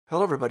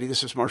Hello, everybody.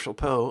 This is Marshall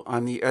Poe.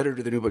 I'm the editor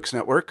of the New Books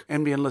Network.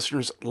 NBN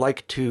listeners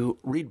like to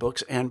read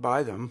books and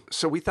buy them.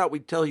 So we thought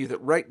we'd tell you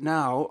that right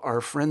now, our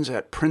friends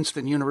at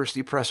Princeton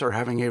University Press are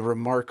having a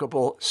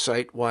remarkable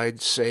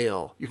site-wide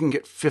sale. You can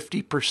get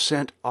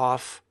 50%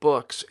 off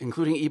books,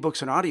 including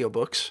ebooks and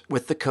audiobooks,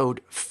 with the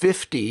code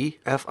 50,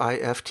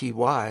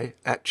 F-I-F-T-Y,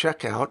 at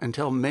checkout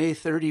until May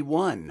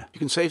 31. You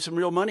can save some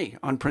real money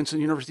on Princeton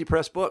University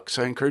Press books.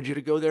 I encourage you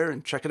to go there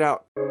and check it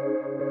out.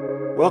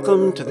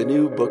 Welcome to the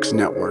New Books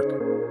Network.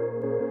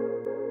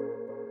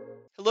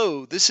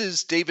 Hello, this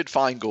is David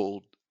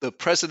Feingold, the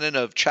president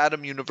of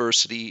Chatham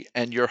University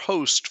and your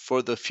host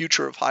for the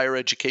Future of Higher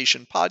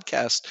Education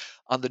podcast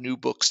on the New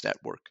Books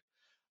Network.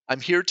 I'm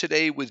here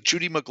today with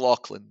Judy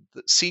McLaughlin,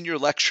 the senior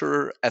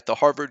lecturer at the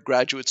Harvard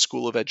Graduate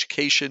School of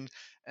Education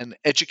and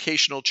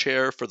educational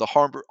chair for the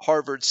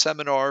Harvard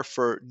Seminar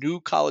for New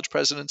College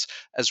Presidents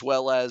as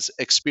well as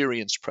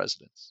experienced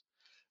presidents.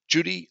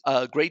 Judy,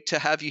 great to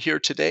have you here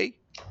today.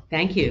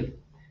 Thank you.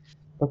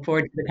 Look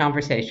forward to the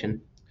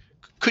conversation.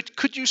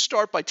 Could you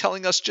start by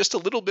telling us just a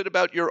little bit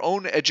about your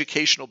own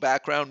educational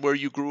background, where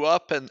you grew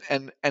up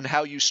and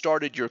how you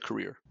started your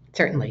career?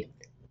 Certainly.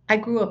 I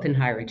grew up in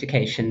higher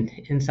education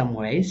in some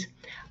ways.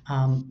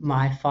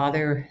 My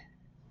father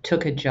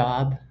took a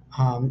job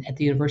at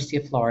the University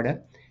of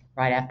Florida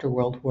right after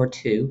World War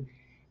II,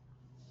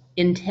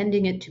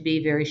 intending it to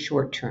be very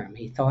short term.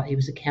 He thought he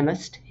was a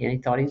chemist and he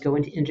thought he'd go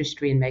into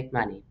industry and make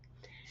money.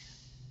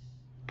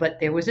 But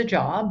there was a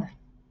job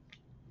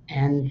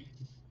and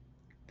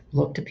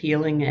looked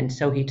appealing, and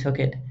so he took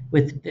it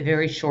with a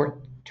very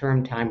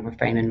short-term time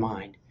frame in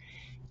mind.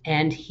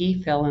 And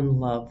he fell in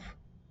love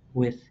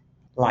with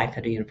life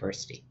at a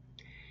university.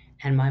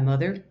 And my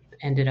mother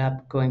ended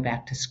up going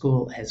back to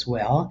school as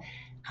well,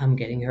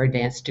 getting her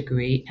advanced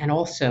degree and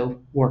also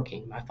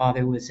working. My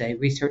father was a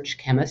research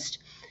chemist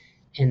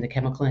in the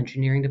chemical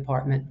engineering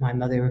department. My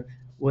mother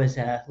was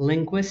a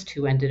linguist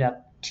who ended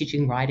up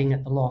teaching writing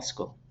at the law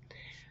school.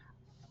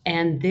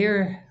 And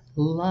their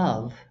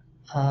love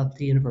of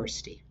the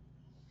university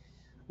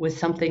was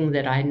something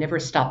that I never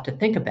stopped to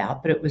think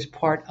about, but it was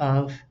part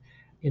of,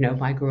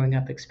 my growing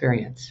up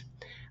experience.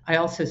 I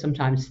also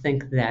sometimes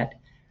think that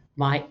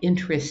my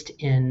interest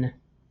in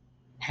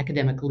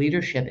academic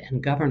leadership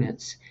and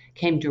governance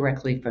came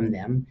directly from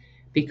them,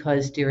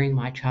 because during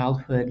my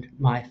childhood,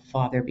 my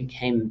father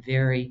became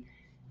very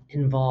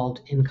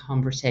involved in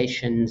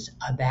conversations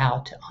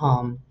about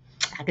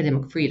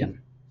academic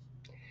freedom.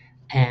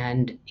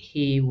 And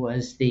he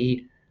was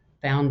the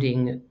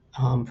founding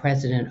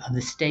president of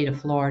the state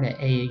of Florida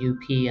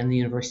AAUP and the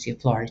University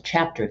of Florida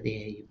chapter of the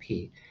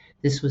AAUP.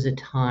 This was a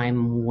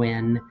time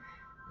when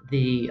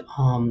the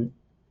in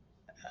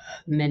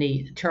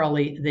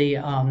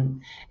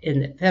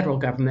the federal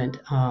government,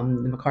 the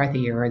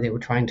McCarthy era, they were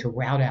trying to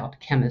rout out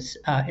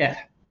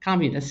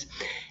communists.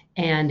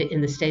 And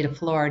in the state of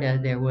Florida,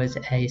 there was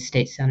a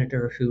state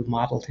senator who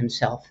modeled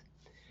himself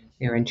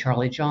there in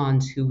Charlie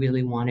Johns, who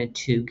really wanted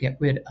to get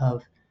rid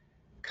of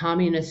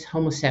communists,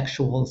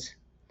 homosexuals,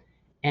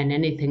 and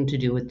anything to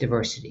do with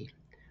diversity.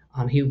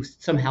 He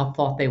somehow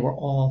thought they were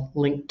all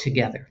linked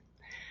together.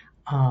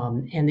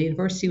 And the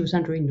university was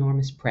under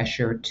enormous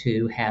pressure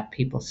to have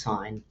people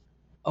sign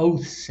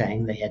oaths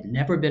saying they had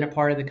never been a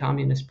part of the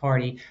Communist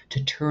Party,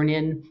 to turn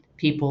in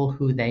people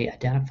who they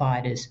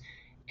identified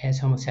as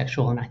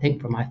homosexual. And I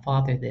think for my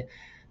father,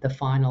 the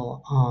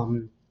final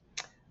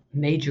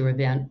major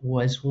event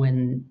was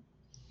when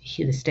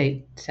the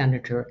state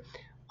senator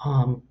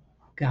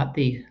got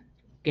the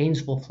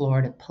Gainesville,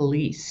 Florida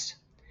police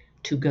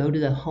to go to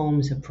the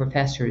homes of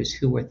professors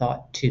who were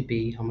thought to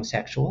be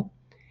homosexual,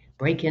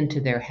 break into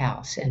their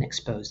house and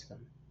expose them.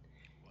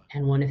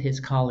 And one of his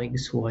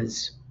colleagues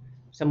was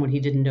someone he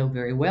didn't know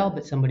very well,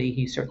 but somebody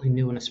he certainly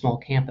knew in a small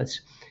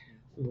campus.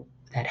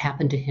 That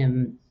happened to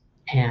him,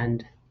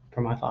 and for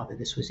my father,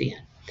 this was the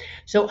end.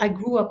 So I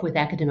grew up with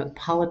academic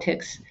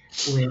politics,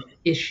 with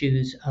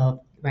issues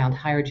around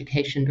higher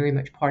education, very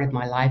much part of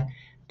my life.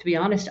 To be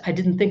honest, I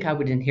didn't think I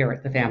would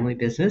inherit the family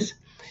business.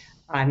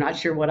 I'm not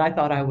sure what I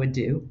thought I would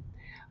do.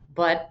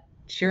 But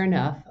sure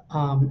enough,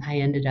 I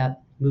ended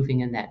up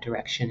moving in that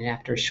direction. And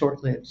after a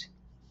short-lived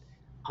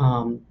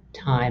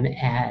time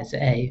as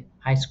a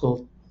high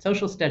school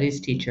social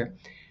studies teacher,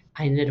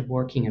 I ended up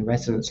working in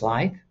residence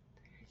life.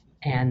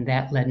 And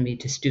that led me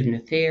to student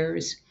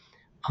affairs.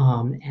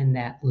 And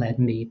that led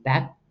me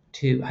back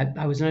to,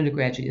 I was an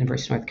undergraduate at the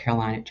University of North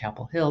Carolina at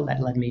Chapel Hill.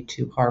 That led me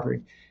to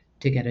Harvard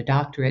to get a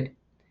doctorate,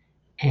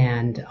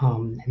 and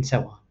so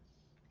on.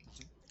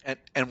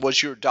 And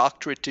was your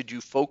doctorate, did you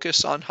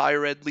focus on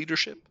higher ed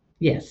leadership?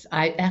 Yes,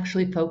 I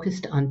actually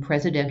focused on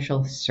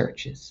presidential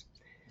searches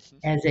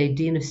as a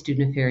dean of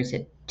student affairs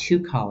at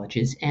 2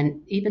 colleges.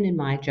 And even in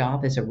my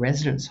job as a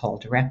residence hall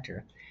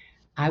director,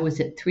 I was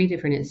at 3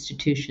 different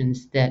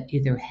institutions that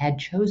either had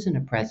chosen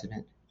a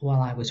president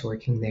while I was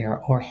working there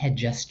or had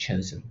just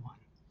chosen one.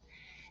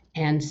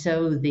 And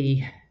so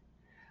the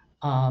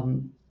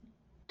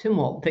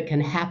tumult that can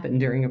happen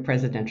during a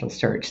presidential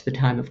search, the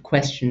time of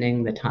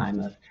questioning, the time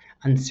of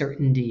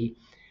uncertainty,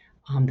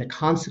 the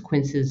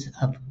consequences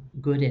of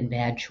good and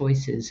bad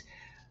choices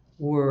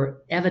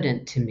were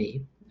evident to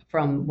me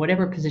from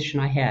whatever position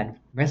I had,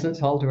 residence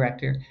hall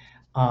director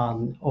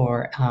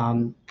or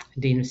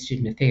dean of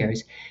student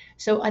affairs.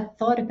 So I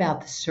thought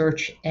about the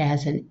search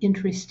as an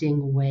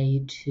interesting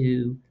way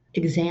to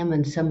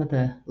examine some of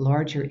the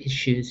larger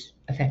issues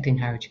affecting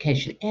higher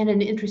education, and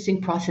an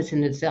interesting process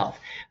in itself.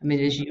 I mean,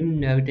 as you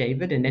know,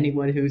 David, and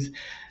anyone who's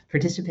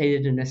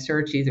participated in a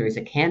search, either as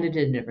a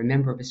candidate or a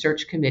member of a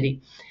search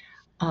committee,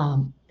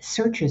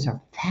 searches are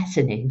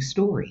fascinating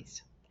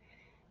stories.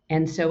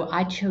 And so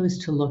I chose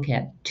to look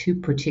at two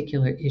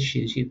particular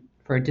issues.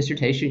 For a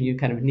dissertation, you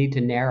kind of need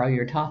to narrow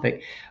your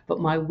topic, but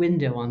my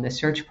window on the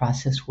search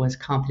process was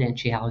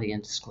confidentiality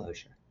and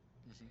disclosure.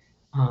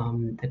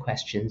 The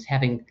questions,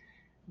 having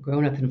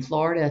grown up in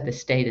Florida, the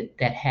state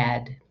that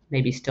had,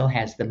 maybe still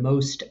has, the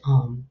most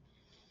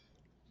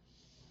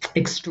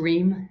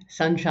extreme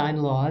sunshine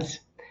laws,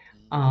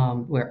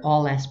 where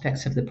all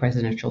aspects of the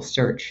presidential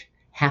search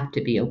have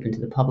to be open to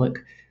the public,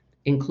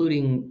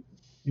 including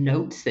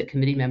notes that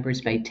committee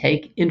members may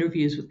take,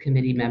 interviews with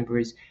committee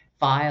members,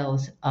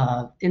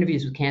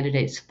 interviews with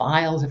candidates,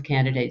 files of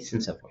candidates,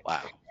 and so forth.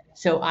 Wow.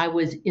 So I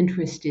was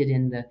interested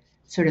in the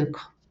sort of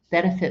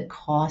benefit,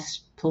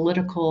 cost,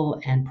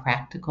 political and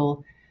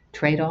practical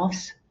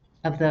trade-offs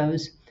of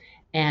those.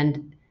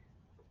 And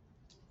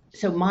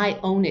so my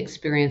own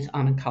experience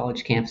on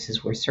college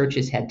campuses where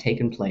searches had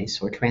taken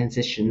place or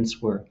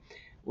transitions were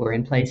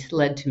in place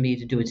led to me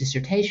to do a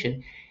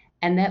dissertation.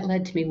 And that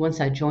led to me, once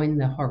I joined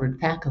the Harvard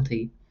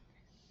faculty,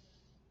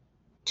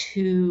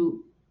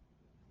 to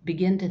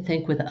begin to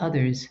think with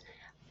others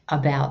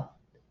about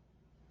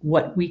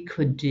what we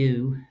could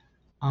do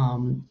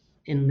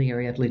in the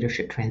area of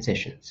leadership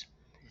transitions.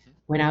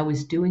 When I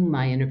was doing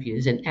my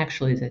interviews, and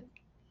actually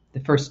the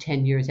first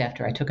 10 years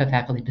after I took a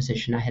faculty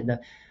position, I had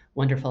the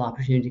wonderful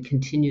opportunity to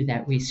continue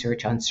that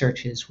research on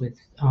searches with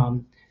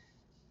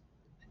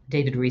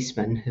David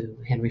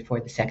Reisman, Henry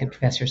Ford II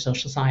professor of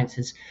social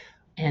sciences,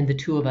 and the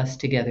two of us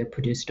together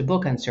produced a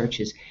book on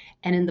searches.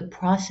 And in the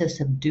process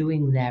of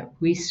doing that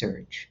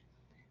research,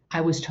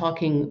 I was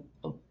talking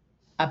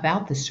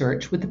about the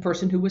search with the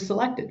person who was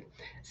selected,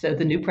 so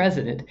the new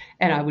president.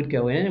 And I would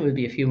go in, it would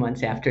be a few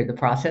months after the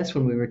process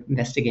when we were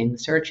investigating the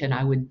search, and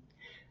I would,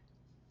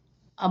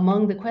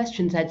 among the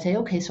questions, I'd say,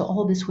 okay, so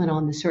all this went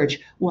on the search.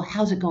 Well,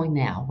 how's it going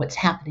now? What's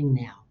happening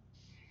now?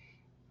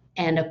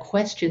 And a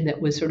question that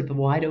was sort of a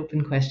wide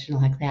open question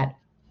like that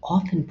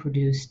often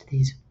produced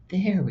these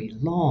very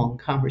long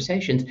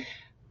conversations.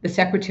 The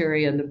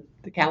secretary on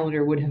the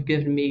calendar would have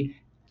given me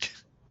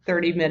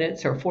 30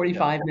 minutes or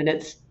 45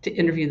 minutes to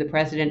interview the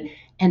president.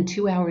 And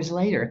 2 hours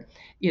later,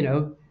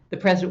 the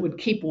president would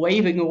keep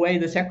waving away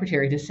the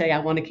secretary to say, I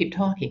want to keep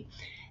talking.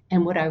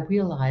 And what I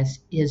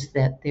realized is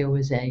that there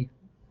was a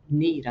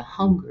need, a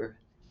hunger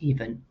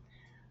even,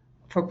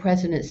 for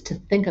presidents to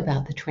think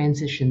about the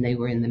transition they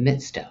were in the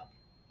midst of.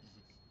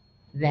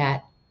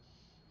 That,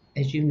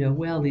 as you know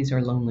well, these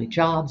are lonely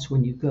jobs.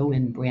 When you go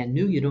in brand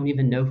new, you don't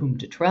even know whom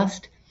to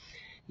trust.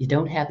 You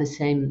don't have the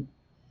same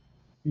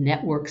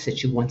networks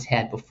that you once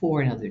had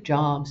before in other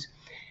jobs.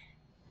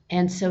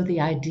 And so the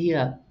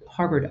idea,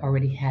 Harvard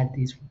already had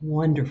these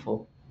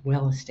wonderful,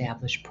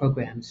 well-established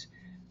programs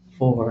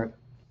for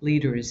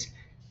leaders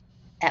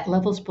at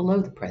levels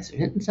below the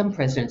president, and some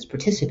presidents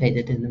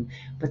participated in them,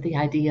 but the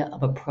idea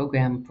of a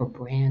program for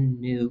brand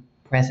new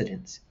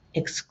presidents,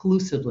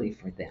 exclusively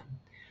for them,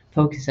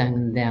 focusing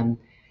on them,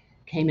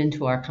 came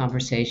into our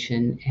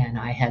conversation, and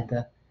I had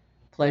the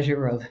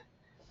pleasure of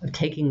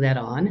taking that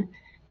on.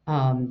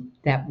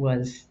 That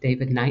was,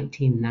 David,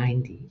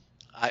 1990.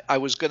 I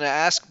was going to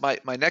ask,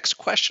 my next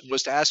question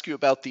was to ask you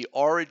about the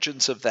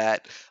origins of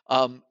that,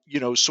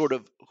 sort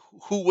of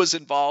who was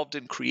involved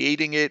in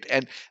creating it,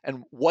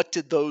 and what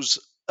did those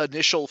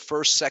initial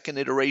first, second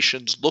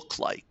iterations look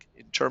like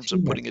in terms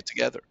of putting it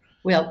together?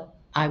 Well,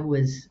 I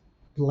was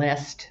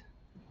blessed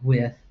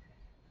with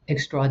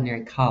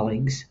extraordinary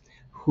colleagues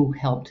who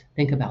helped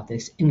think about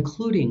this,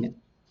 including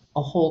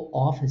a whole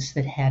office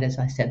that had, as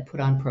I said, put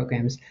on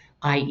programs,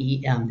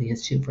 IEM, the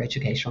Institute for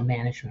Educational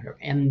Management, or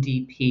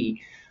MDP,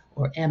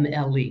 or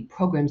MLE,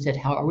 programs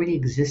that already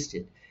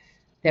existed,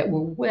 that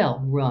were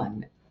well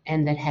run,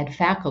 and that had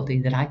faculty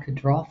that I could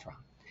draw from.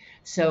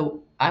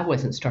 So I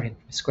wasn't starting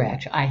from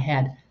scratch. I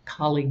had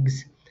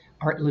colleagues.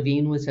 Art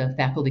Levine was a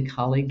faculty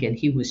colleague, and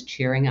he was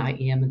chairing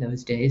IEM in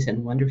those days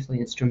and wonderfully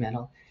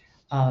instrumental.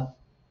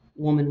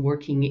 Woman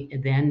working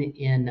then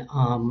in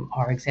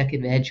our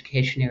executive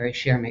education area,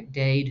 Sharon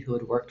McDade, who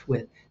had worked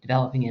with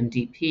developing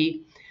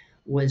MDP,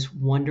 was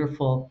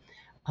wonderful.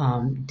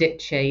 Dick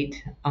Chait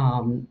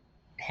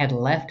had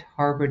left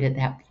Harvard at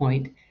that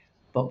point,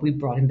 but we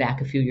brought him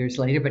back a few years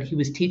later. But he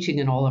was teaching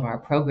in all of our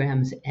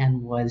programs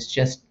and was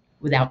just,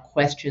 without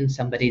question,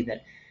 somebody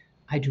that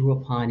I drew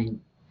upon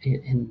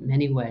in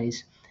many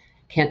ways.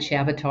 Kent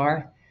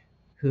Shavatar,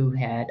 who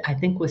I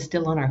think was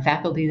still on our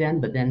faculty then,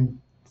 but then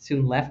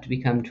soon left to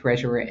become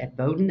treasurer at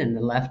Bowdoin, and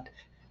then left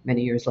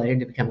many years later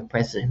to become a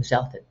president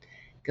himself at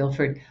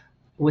Guilford,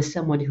 was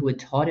someone who had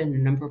taught in a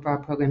number of our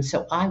programs.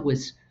 So I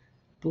was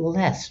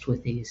blessed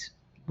with these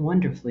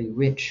wonderfully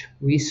rich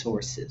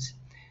resources.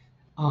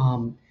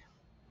 Um,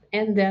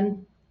 and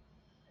then,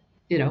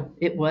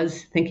 it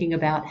was thinking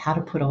about how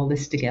to put all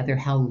this together,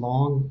 how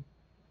long,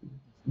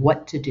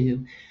 what to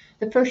do.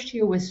 The first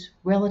year was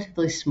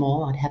relatively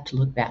small. I'd have to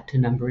look back to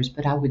numbers,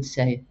 but I would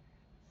say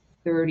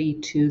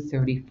 32,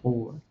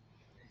 34.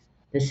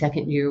 The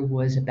second year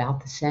was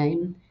about the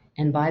same.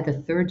 And by the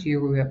third year,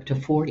 we were up to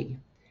 40.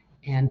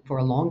 And for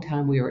a long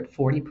time, we were at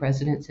 40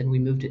 presidents and we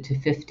moved it to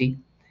 50.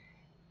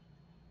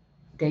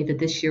 David,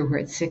 this year we're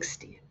at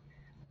 60.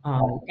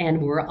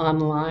 And we're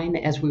online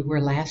as we were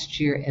last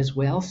year as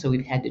well. So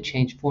we've had to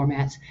change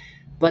formats.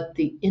 But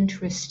the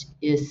interest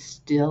is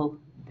still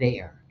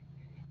there.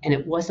 And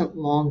it wasn't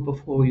long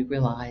before we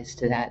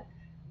realized that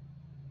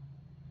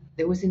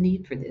there was a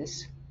need for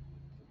this.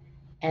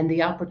 And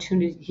the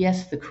opportunity,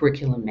 yes, the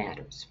curriculum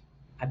matters.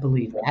 I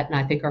believe that. And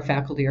I think our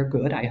faculty are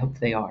good. I hope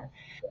they are.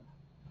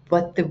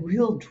 But the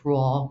real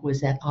draw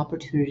was that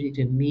opportunity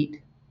to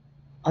meet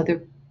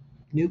other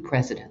new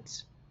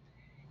presidents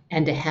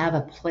and to have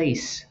a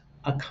place,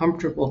 a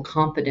comfortable,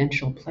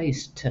 confidential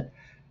place to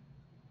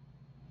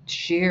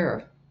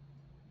share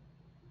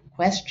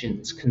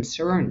questions,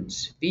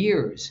 concerns,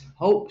 fears,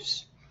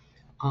 hopes,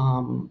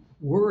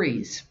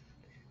 worries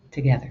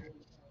together.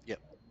 Yeah,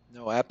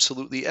 no,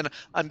 absolutely. And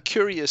I'm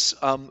curious,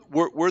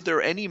 were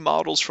there any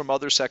models from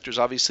other sectors?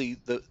 Obviously,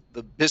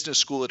 the business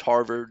school at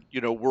Harvard,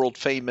 world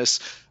famous.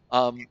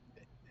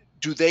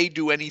 Do they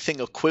do anything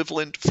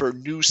equivalent for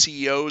new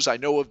CEOs? I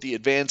know of the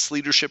advanced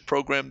leadership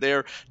program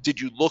there.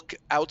 Did you look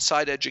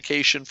outside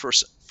education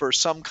for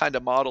some kind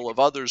of model of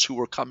others who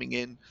were coming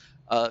in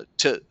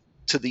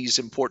to these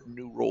important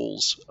new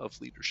roles of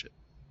leadership?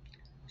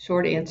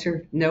 Short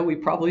answer, no, we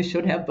probably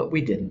should have, but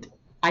we didn't.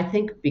 I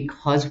think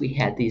because we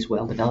had these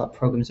well developed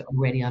programs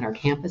already on our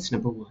campus,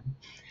 number one.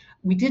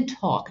 We did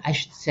talk, I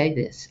should say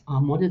this.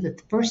 One of the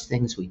first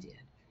things we did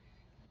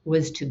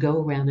was to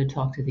go around and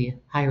talk to the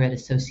higher ed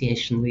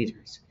association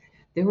leaders.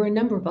 There were a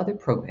number of other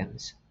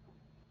programs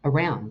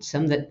around,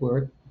 some that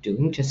were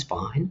doing just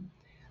fine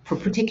for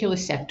particular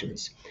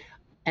sectors.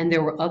 And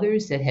there were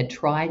others that had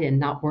tried and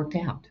not worked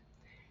out.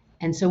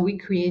 And so we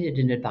created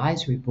an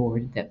advisory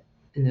board that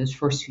in those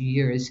first few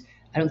years,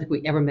 I don't think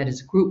we ever met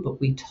as a group, but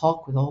we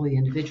talked with all the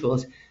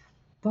individuals,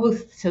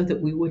 both so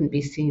that we wouldn't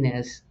be seen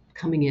as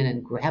coming in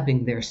and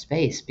grabbing their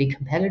space, be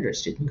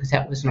competitors to them, because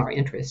that wasn't our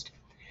interest.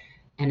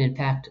 And in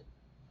fact,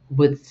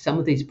 with some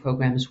of these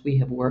programs, we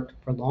have worked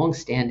for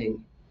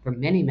long-standing, for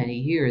many, many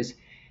years,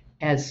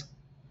 as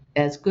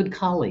good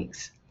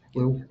colleagues,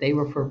 where they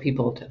refer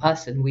people to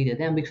us and we to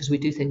them because we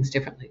do things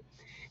differently.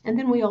 And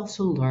then we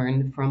also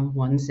learned from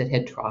ones that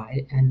had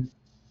tried and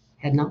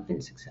had not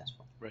been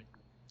successful. Right.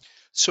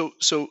 So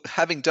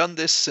having done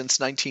this since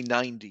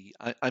 1990,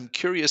 I'm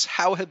curious,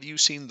 how have you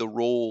seen the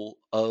role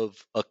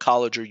of a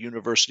college or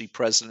university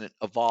president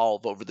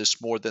evolve over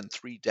this more than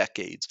 3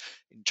 decades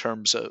in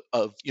terms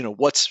of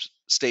what's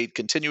stayed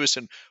continuous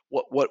and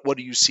what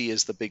do you see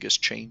as the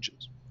biggest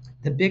changes?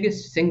 The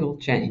biggest single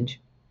change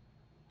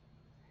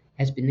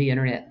has been the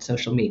internet and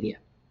social media,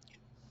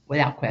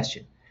 without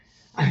question.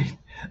 I mean,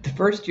 the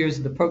first years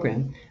of the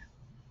program,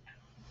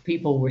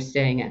 people were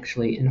staying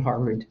actually in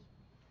Harvard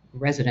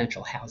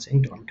residential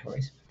housing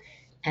dormitories,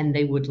 and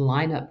they would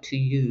line up to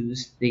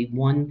use the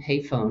one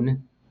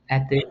payphone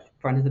at the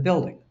front of the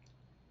building.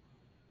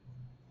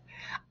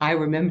 I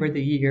remember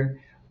the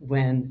year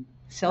when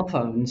cell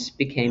phones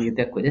became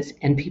ubiquitous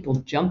and people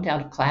jumped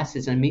out of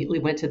classes and immediately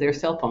went to their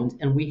cell phones,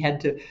 and we had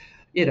to,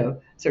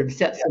 sort of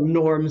set some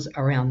norms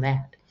around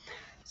that.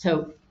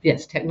 So,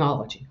 yes,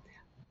 technology,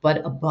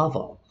 but above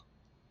all,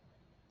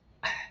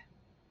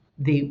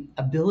 the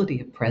ability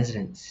of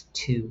presidents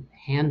to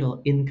handle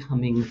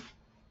incoming,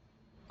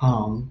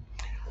 um,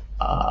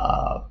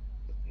 uh,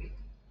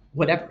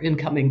 whatever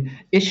incoming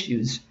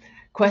issues,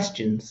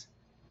 questions,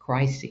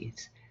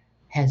 crises,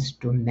 has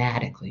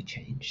dramatically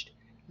changed.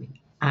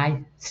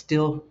 I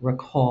still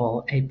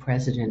recall a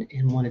president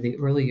in one of the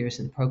early years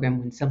of the program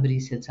when somebody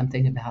said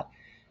something about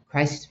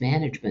crisis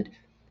management.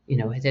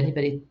 Has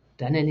anybody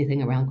done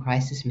anything around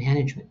crisis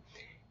management?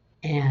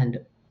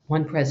 And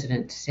one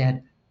president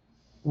said,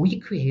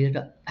 we created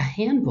a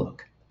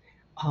handbook.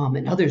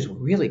 And others were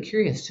really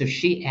curious. So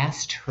she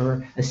asked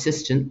her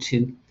assistant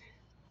to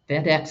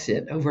FedEx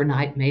it,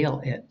 overnight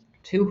mail it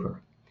to her.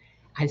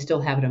 I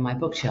still have it on my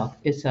bookshelf.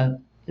 It's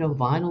a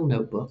vinyl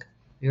notebook,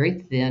 very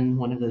thin,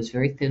 one of those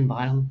very thin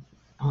vinyl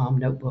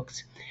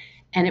notebooks.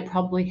 And it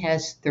probably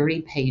has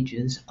 30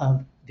 pages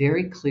of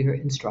very clear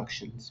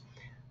instructions.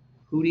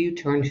 Who do you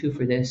turn to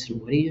for this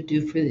and what do you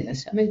do for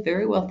this? I mean,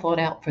 very well thought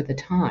out for the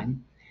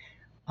time.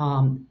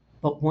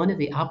 But one of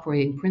the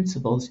operating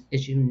principles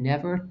is you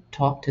never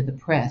talk to the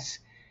press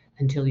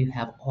until you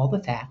have all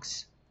the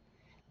facts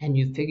and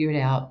you've figured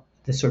out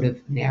the sort of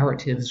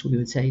narratives we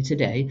would say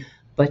today,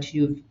 but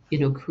you've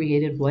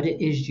created what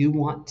it is you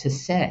want to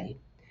say,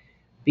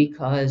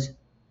 because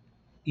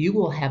you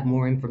will have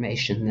more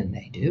information than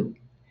they do,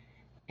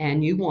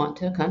 and you want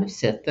to kind of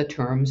set the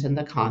terms and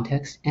the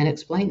context and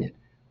explain it.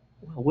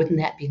 Well, wouldn't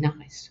that be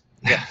nice?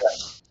 Yeah.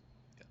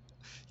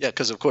 Yeah,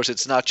 because of course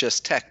it's not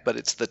just tech, but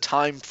it's the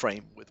time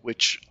frame with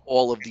which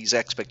all of these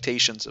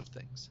expectations of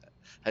things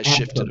has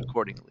shifted Absolutely.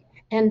 accordingly.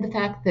 And the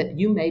fact that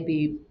you may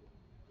be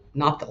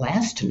not the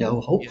last to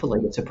know, Yeah, hopefully,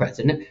 it's a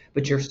president,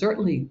 but you're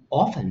certainly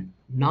often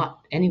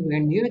not anywhere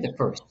near the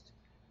first.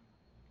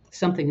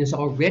 Something is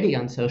already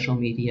on social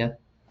media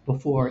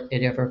before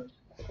it ever,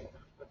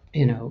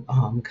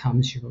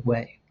 comes your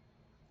way.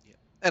 yeah.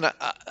 And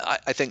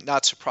I think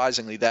not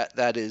surprisingly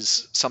that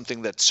is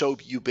something that's so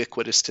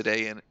ubiquitous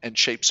today and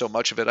shapes so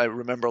much of it. I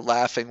remember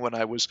laughing when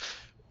I was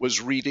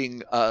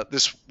reading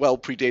this well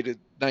predated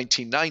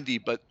 1990,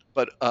 but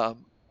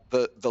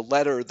the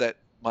letter that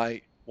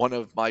my one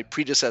of my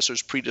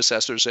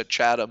predecessors at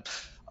Chatham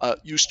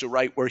used to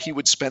write, where he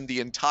would spend the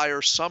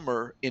entire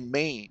summer in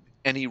Maine,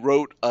 and he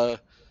wrote a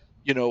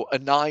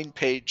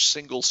 9-page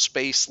single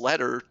space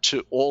letter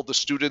to all the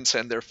students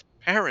and their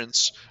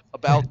parents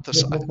about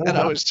this. And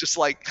I was just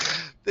like,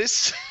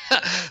 this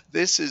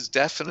this is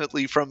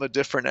definitely from a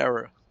different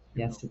era.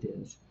 Yes, it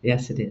is.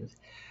 Yes, it is.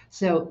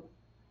 So,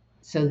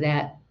 so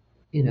that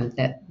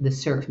that the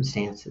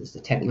circumstances, the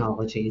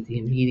technology, the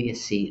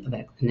immediacy of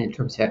and in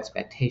terms of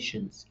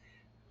expectations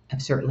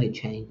have certainly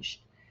changed,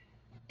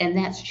 and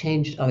that's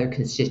changed other Yeah.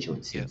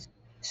 constituencies.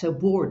 So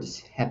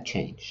boards have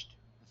changed.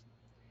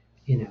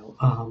 You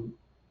know,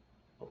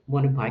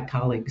 one of my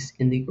colleagues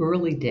in the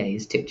early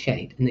days, Dick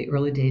Chait, in the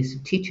early days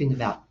of teaching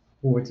about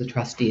boards of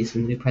trustees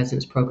in the New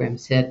President's Program,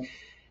 said,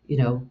 you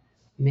know,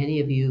 many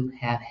of you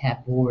have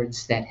had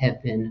boards that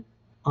have been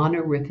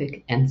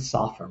honorific and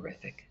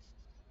soporific.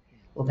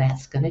 Well,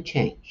 that's going to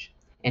change.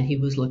 And he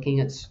was looking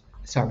at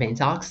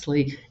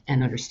Sarbanes-Oxley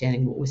and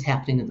understanding what was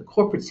happening in the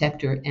corporate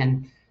sector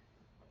and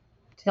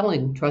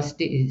telling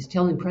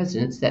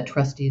presidents that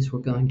trustees were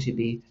going to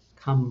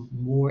become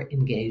more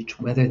engaged,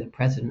 whether the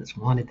presidents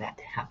wanted that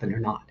to happen or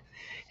not.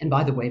 And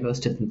by the way,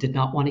 most of them did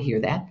not want to hear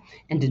that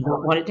and did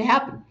not want it to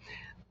happen.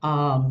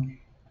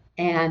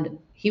 And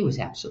he was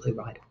absolutely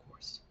right, of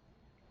course.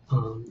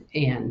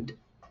 And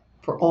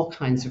for all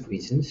kinds of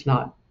reasons,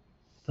 not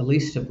the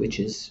least of which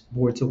is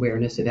boards'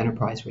 awareness of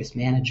enterprise risk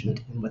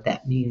management and what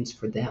that means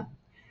for them.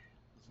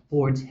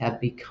 Boards have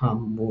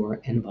become more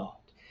involved.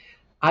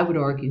 I would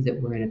argue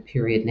that we're in a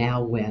period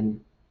now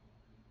when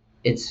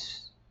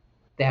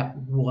that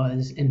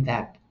was, in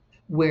fact,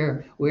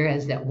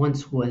 whereas that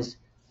once was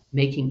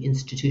making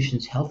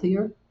institutions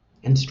healthier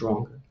and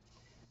stronger,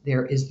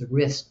 there is the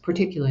risk,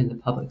 particularly in the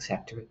public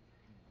sector,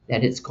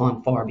 that it's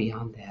gone far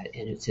beyond that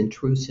and it's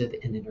intrusive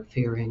and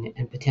interfering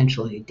and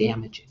potentially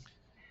damaging.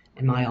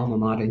 And my alma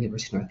mater,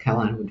 University of North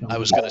Carolina, would I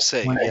was going to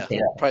say,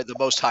 yeah, probably the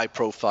most high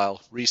profile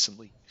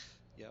recently.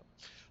 Yeah.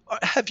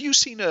 Have you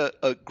seen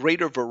a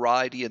greater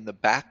variety in the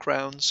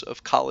backgrounds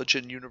of college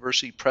and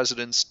university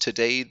presidents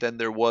today than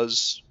there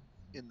was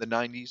in the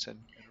 90s and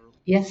early?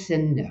 Yes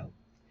and no.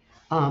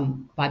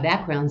 By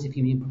backgrounds, if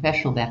you mean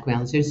professional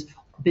backgrounds, there's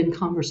been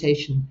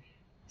conversation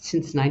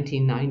since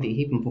 1990,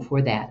 even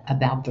before that,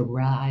 about the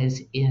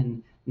rise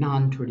in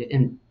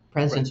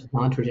presidents with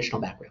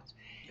non-traditional backgrounds.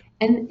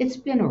 And it's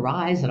been a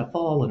rise and a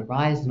fall and a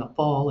rise and a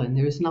fall, and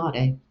there's not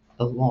a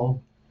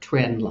long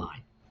trend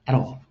line at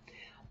all.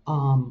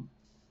 And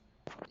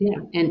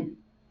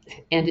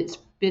it's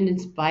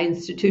been by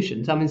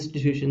institutions. Some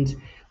institutions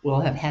will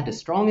have had a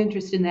strong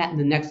interest in that, and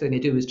the next thing they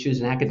do is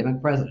choose an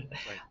academic president.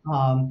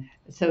 Right.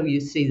 So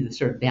you see the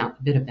sort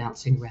of bit of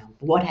bouncing around.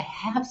 But what I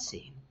have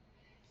seen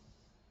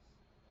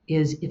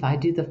is if I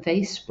do the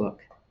Facebook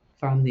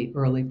from the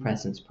early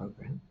president's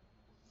program,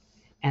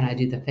 and I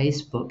do the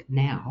Facebook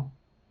now,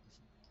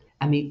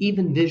 I mean,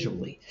 even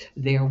visually,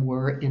 there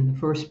were in the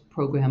first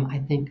program, I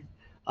think,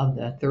 of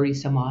the 30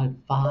 some odd,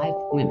 5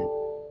 women.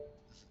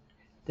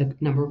 The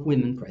number of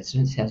women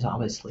presidents has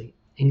obviously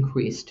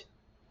increased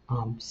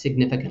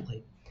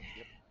significantly.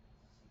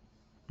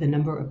 The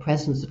number of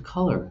presidents of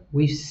color,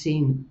 we've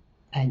seen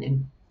an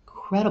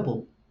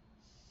incredible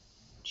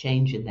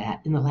change in that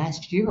in the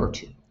last year or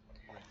two.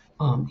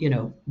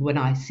 When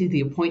I see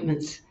the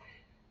appointments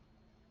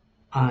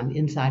on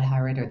Inside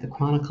Higher Ed or the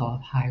Chronicle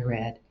of Higher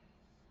Ed,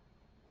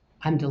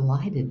 I'm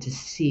delighted to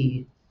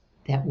see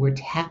that we're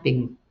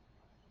tapping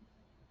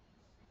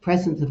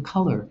presidents of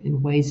color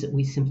in ways that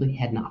we simply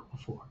had not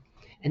before.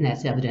 And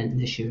that's evident in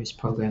this year's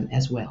program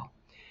as well.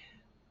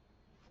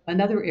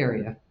 Another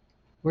area,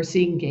 we're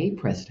seeing gay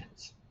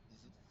presidents.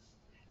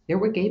 There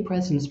were gay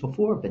presidents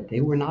before, but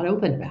they were not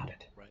open about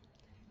it. Right.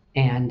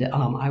 And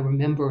I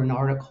remember an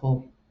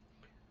article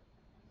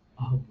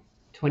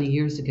 20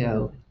 years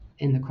ago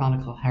in the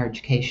Chronicle of Higher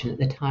Education at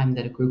the time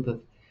that a group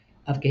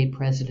of gay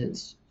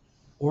presidents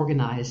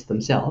organized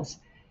themselves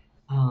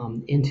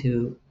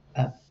into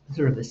a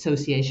sort of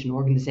association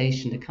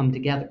organization to come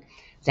together.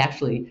 It's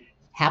actually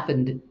got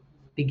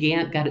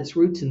its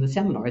roots in the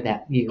seminar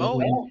that year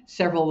when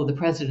several of the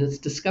presidents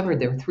discovered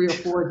there were 3 or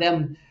 4 of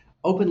them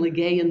openly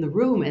gay in the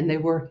room, and they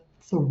were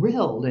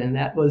thrilled, and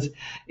that was,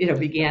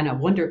 began a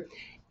wonder.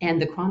 And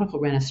the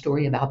Chronicle ran a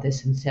story about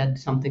this and said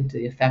something to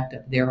the effect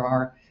of there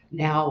are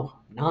now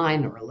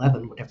 9 or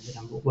 11, whatever the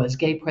number was,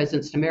 gay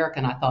presidents in America.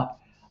 And I thought,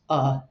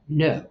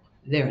 no,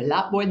 there are a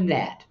lot more than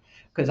that.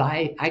 because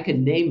I could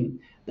name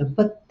them.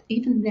 But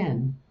even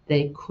then,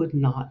 they could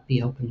not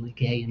be openly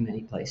gay in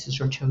many places,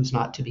 or chose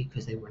not to be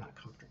because they were not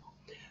comfortable,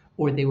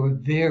 or they were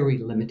very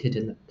limited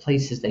in the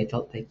places they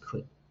felt they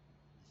could,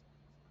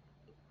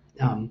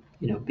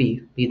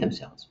 be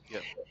themselves. Yeah.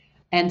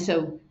 And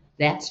so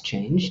that's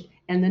changed.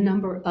 And the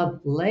number of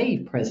lay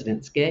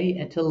presidents,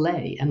 gay to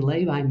lay, and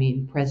lay I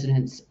mean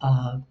presidents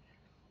of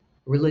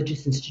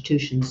religious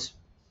institutions,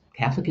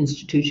 Catholic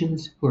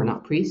institutions who are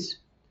not priests,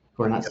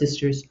 who are not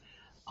sisters.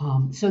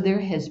 So there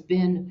has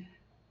been,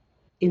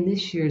 in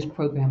this year's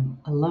program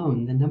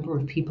alone, the number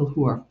of people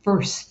who are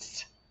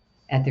firsts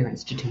at their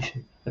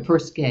institution: the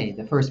first gay,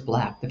 the first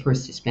Black, the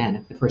first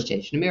Hispanic, the first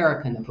Asian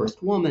American, the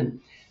first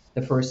woman,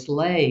 the first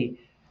lay,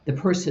 the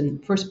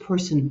first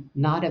person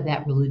not of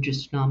that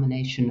religious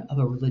denomination of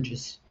a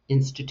religious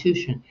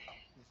institution.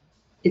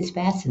 It's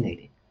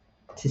fascinating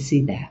to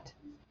see that.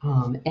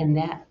 And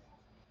that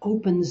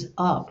opens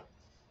up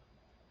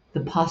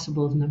the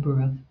possible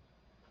number of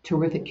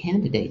terrific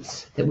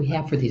candidates that we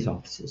have for these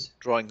offices.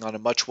 Drawing on a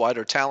much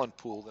wider talent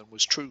pool than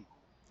was true.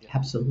 Yeah.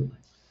 Absolutely.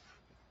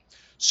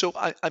 So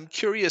I'm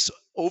curious,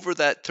 over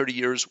that 30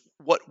 years,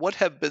 what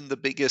have been the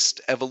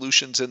biggest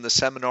evolutions in the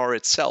seminar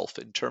itself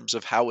in terms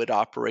of how it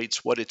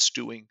operates, what it's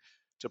doing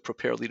to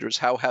prepare leaders?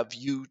 How have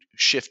you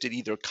shifted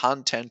either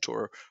content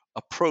or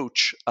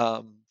approach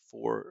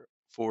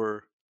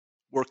for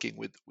working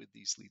with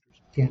these leaders?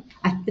 Yeah.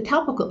 The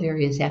topical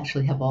areas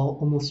actually have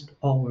almost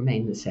all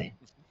remained the same.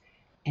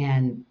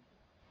 And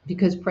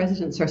because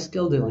presidents are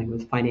still dealing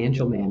with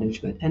financial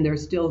management, and they're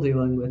still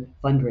dealing with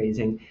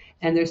fundraising,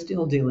 and they're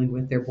still dealing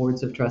with their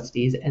boards of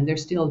trustees, and they're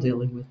still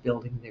dealing with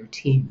building their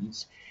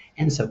teams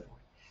and so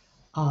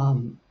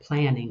forth,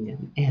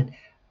 planning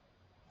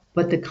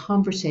but the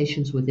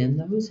conversations within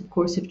those, of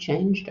course, have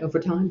changed over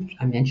time.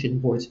 I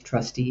mentioned boards of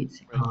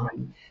trustees. Right.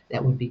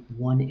 That would be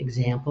one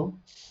example.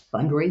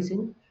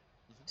 Fundraising,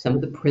 some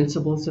of the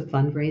principles of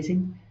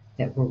fundraising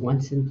that were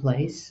once in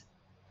place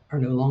are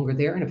no longer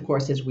there. And of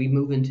course, as we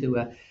move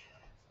into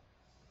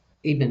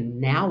even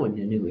now in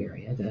a new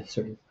area, the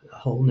sort of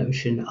whole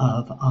notion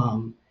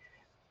of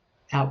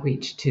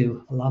outreach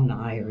to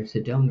alumni or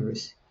to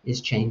donors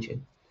is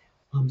changing.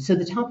 So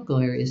the topical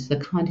areas, the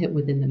content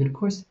within them, and of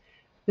course,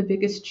 the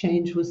biggest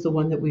change was the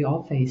one that we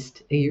all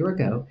faced a year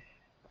ago.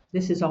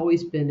 This has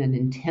always been an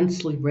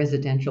intensely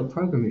residential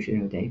program, as you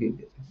know, Dave. You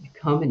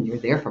come and you're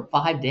there for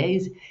 5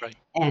 days, Right.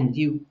 and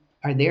you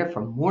are there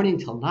from morning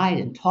till night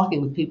and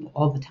talking with people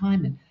all the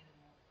time. And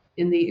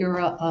in the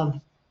era of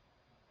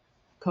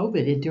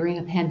COVID, during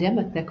a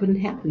pandemic, that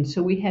couldn't happen.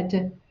 So we had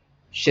to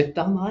shift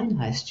online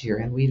last year,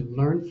 and we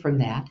learned from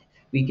that.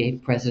 We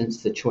gave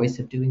presidents the choice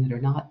of doing it or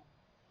not.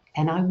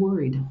 And I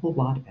worried a whole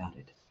lot about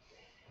it.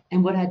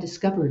 And what I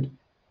discovered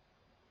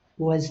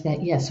was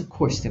that, yes, of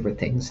course, there were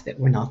things that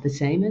were not the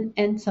same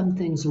and some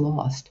things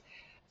lost,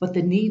 but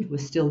the need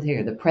was still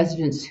there. The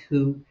presidents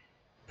who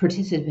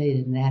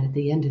participated in that at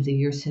the end of the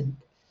year said,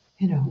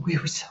 we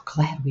were so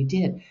glad we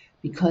did,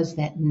 because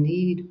that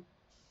need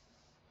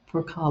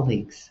for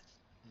colleagues,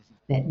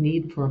 that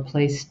need for a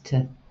place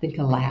to think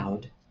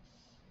aloud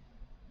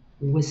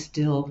was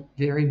still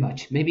very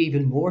much, maybe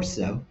even more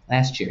so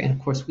last year. And of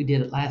course, we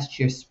did it last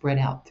year spread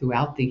out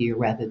throughout the year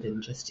rather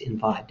than just in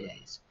 5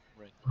 days.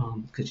 Right.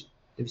 Because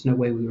there's no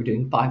way we were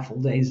doing 5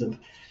 full days of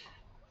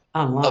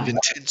online. Of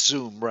intense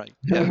Zoom, right?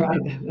 Yeah.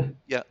 Right.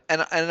 Yeah,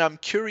 and I'm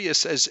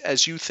curious,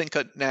 as you think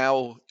of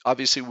now,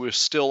 obviously we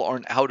still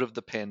aren't out of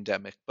the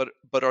pandemic,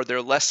 but are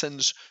there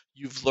lessons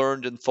you've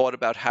learned and thought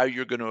about how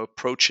you're going to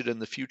approach it in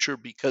the future?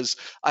 Because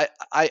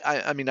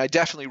I mean, I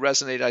definitely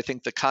resonate. I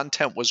think the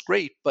content was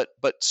great, but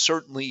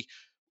certainly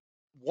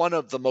one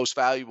of the most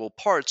valuable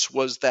parts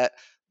was that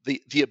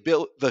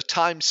the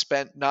time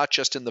spent not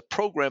just in the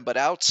program but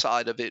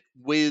outside of it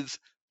with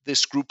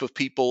this group of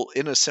people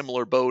in a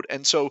similar boat.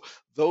 And so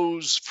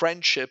those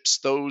friendships,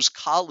 those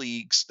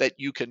colleagues that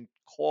you can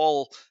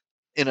call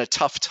in a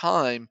tough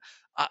time,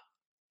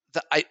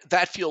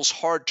 that feels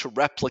hard to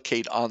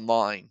replicate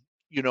online,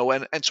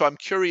 and so I'm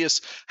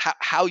curious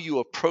how you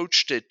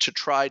approached it to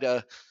try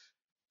to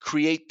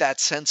create that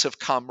sense of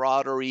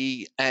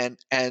camaraderie and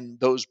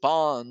those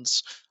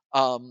bonds,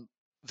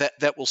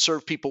 that will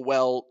serve people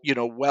well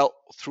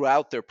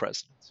throughout their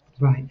presidents.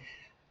 Right.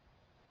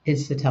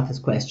 It's the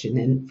toughest question.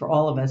 And for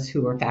all of us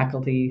who are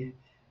faculty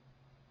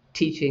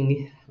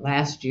teaching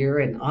last year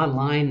and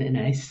online, and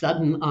a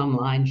sudden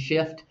online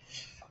shift,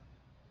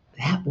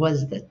 that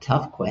was the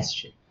tough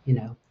question.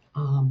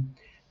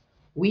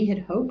 We had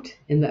hoped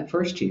in that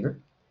first year,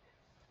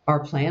 our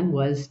plan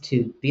was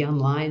to be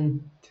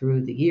online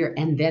through the year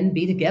and then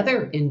be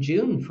together in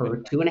June for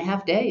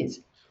 2.5 days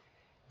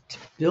to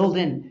build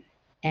in.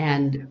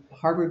 And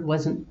Harvard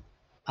wasn't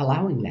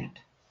allowing that.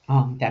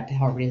 In fact,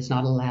 Harvard has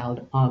not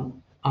allowed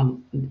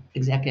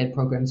exec ed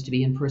programs to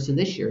be in person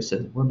this year,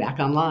 so we're back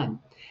online.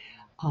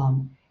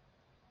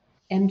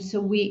 And so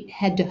we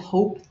had to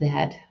hope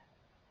that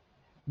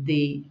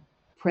the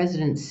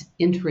president's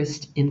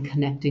interest in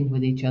connecting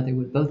with each other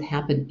would both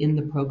happen in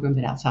the program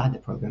but outside the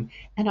program.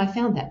 And I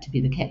found that to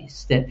be the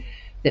case, that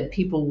that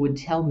people would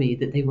tell me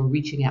that they were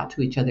reaching out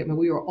to each other. I mean,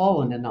 we were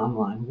all in an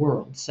online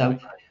world, so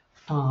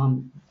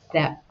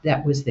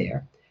that was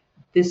there.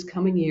 This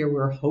coming year,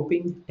 we're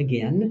hoping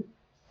again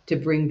to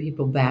bring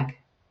people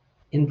back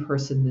in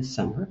person this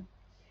summer.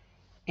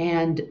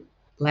 And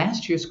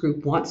last year's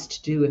group wants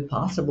to do, if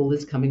possible,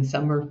 this coming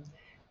summer,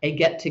 a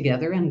get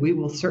together, and we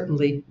will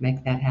certainly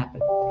make that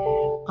happen.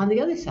 On the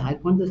other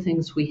side, one of the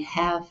things we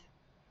have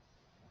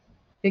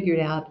figured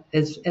out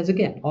as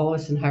again, all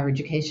of us in higher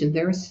education,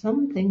 there are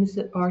some things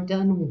that are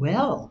done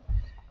well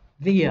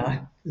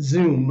via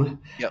Zoom.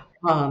 Yep.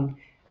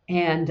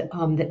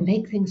 That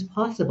make things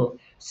possible.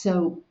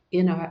 So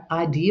in our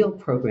ideal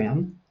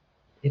program,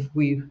 as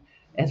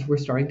we're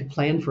starting to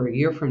plan for a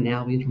year from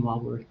now, even while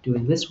we're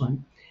doing this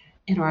one,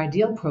 in our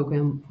ideal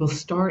program, we'll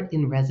start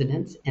in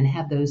residence and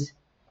have those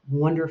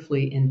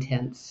wonderfully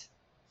intense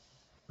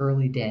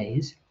early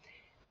days.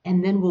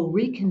 And then we'll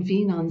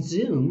reconvene on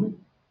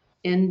Zoom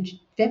in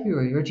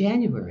February or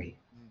January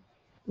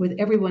with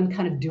everyone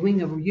kind of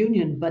doing a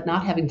reunion, but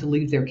not having to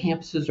leave their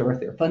campuses, or if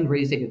they're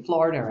fundraising in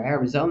Florida or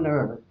Arizona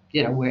or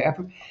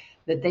wherever,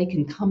 that they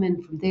can come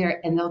in from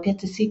there and they'll get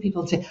to see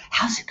people and say,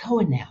 how's it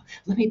going now?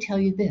 Let me tell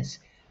you this.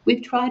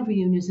 We've tried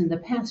reunions in the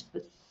past,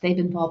 but they've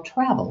involved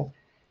travel.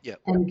 Yep.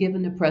 And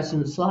given the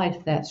president's life,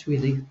 that's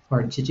really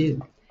hard to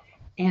do.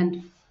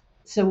 And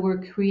so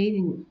we're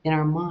creating in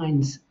our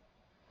minds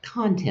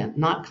content,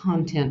 not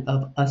content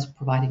of us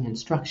providing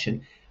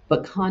instruction,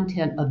 but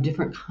content of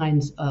different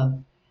kinds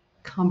of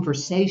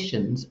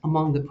conversations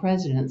among the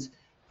presidents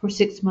for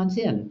 6 months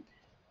in.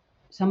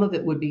 Some of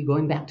it would be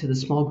going back to the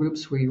small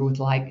groups where you're with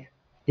like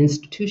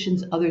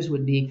institutions. Others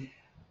would be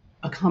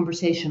a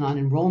conversation on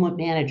enrollment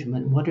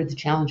management. What are the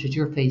challenges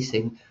you're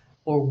facing?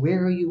 Or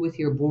where are you with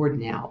your board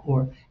now?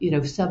 Or,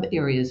 sub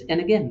areas. And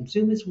again,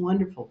 Zoom is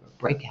wonderful for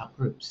breakout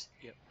groups.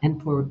 Yep.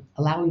 And for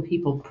allowing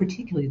people,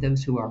 particularly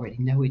those who already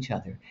know each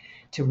other,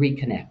 to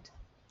reconnect.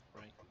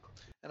 Right.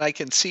 And I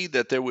can see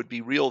that there would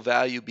be real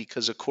value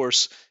because, of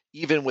course,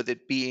 even with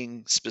it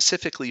being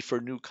specifically for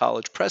new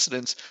college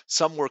presidents,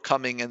 some were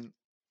coming and,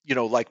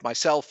 like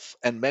myself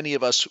and many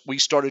of us, we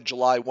started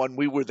July 1.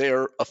 We were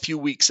there a few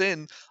weeks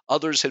in.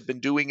 Others had been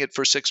doing it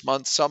for 6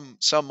 months,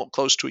 some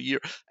close to a year.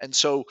 And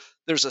so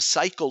there's a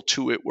cycle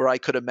to it where I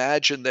could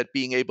imagine that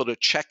being able to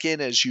check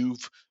in as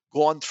you've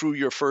gone through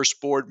your first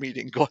board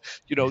meeting,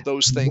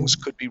 those things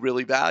could be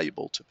really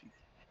valuable to people.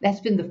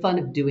 That's been the fun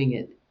of doing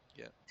it.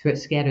 Yeah.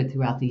 Scattered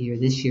throughout the year,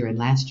 this year and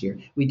last year.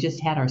 We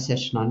just had our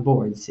session on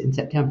boards in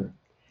September.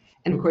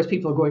 And of course,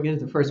 people are going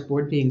into the first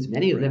board meetings,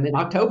 many of them in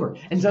October.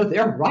 And so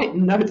they're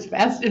writing notes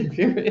fast and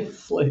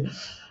furiously.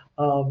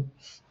 So,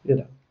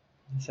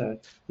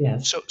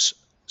 yes.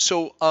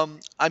 So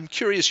I'm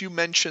curious, you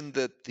mentioned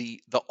that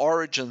the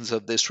origins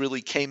of this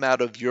really came out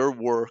of your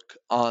work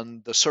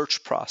on the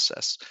search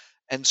process.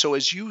 And so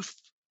as you've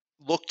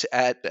looked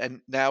at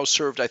and now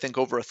served, I think,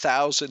 over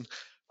 1,000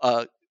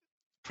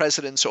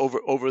 presidents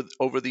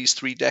over these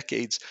 3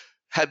 decades,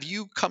 have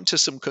you come to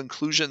some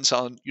conclusions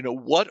on,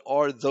 what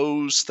are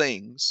those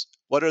things?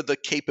 What are the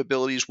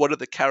capabilities? What are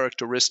the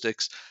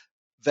characteristics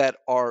that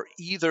are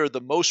either the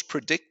most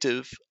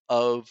predictive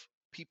of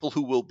people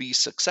who will be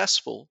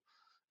successful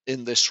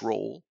in this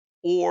role,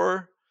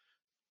 or,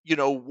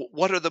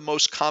 what are the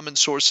most common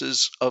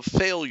sources of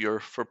failure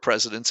for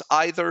presidents?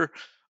 Either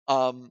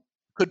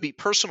could be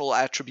personal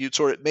attributes,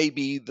 or it may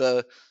be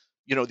the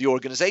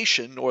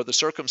organization or the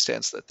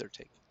circumstance that they're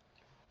taking.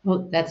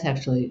 Well, that's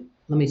actually,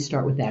 let me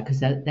start with that because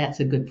that's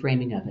a good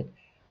framing of it.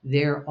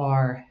 There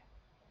are,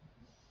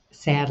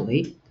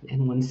 sadly,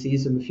 and one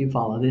sees them if you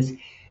follow this,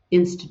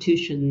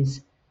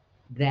 institutions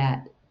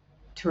that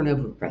turn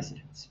over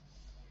presidents.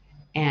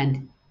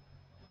 And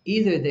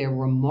either they're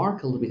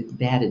remarkably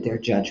bad at their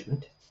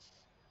judgment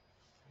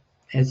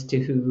as to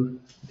who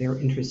they're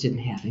interested in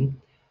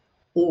having,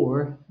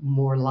 or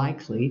more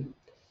likely,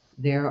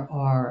 there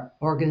are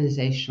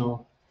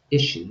organizational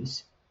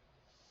issues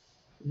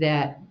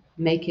that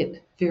make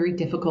it very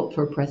difficult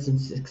for a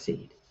president to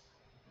succeed.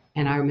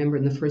 And I remember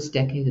in the first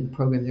decade of the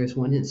program, there's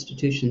one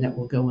institution that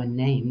will go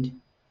unnamed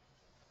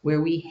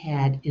where we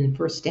had in the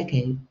first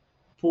decade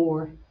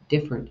 4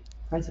 different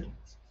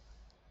presidents.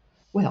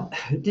 Well,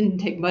 it didn't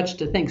take much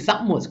to think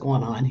something was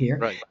going on here.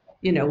 Right.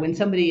 When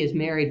somebody is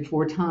married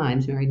 4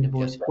 times, married and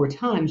divorced 4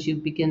 times, you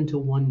begin to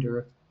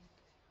wonder,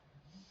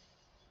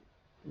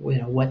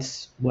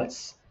 what's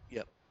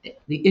Yep.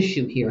 the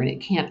issue here, and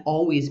it can't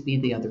always be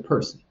the other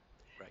person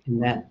in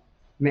that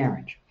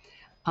marriage.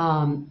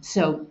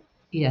 So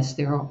yes,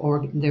 there are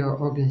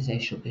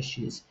organizational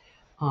issues,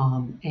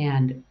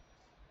 and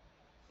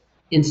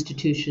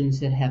institutions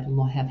that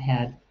have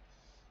had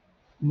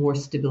more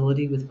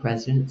stability with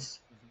presidents.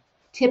 Mm-hmm.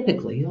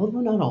 Typically, although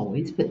not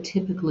always, but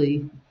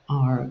typically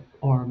are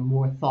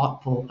more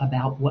thoughtful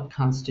about what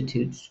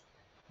constitutes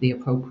the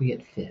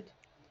appropriate fit.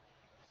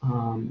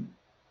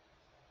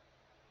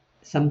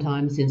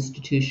 Sometimes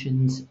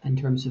institutions, in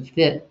terms of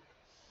fit,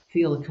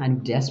 feel a kind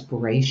of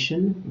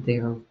desperation.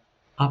 They're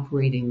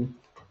operating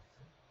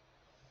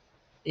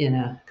in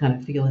a kind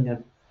of feeling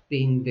of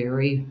being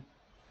very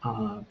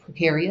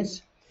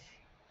precarious.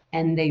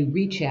 and they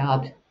reach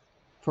out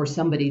for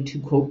somebody to,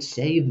 quote,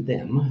 save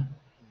them,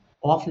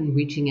 often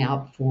reaching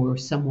out for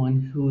someone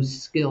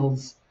whose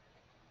skills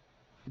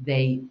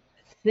they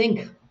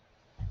think,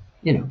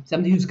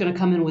 somebody who's going to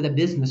come in with a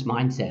business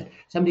mindset,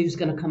 somebody who's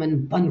going to come in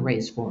and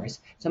fundraise for us,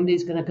 somebody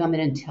who's going to come in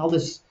and tell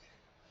this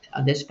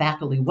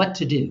faculty what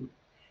to do.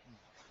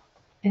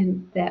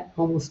 And that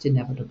almost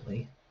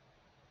inevitably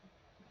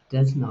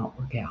does not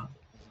work out.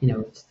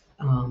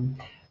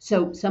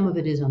 So some of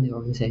it is on the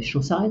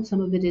organizational side,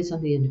 some of it is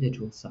on the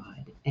individual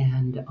side.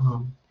 And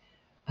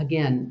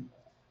again,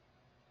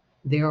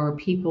 there are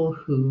people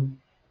who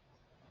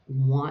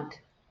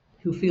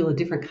feel a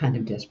different kind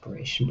of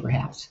desperation,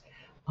 perhaps.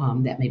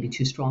 That may be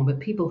too strong, but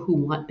people who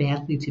want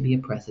badly to be a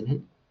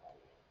president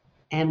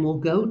and will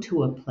go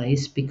to a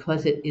place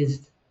because it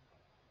is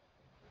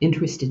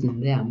interested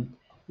in them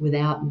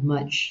without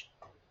much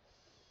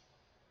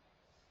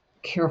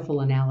careful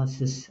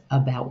analysis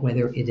about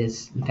whether it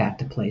is, in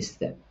fact, a place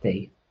that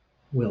they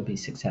will be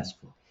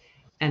successful.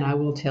 And I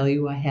will tell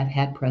you, I have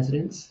had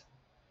presidents,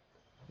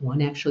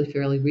 one actually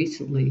fairly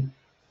recently,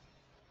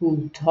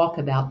 who talk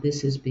about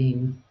this as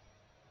being,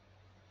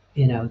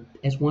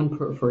 as one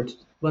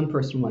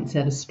person once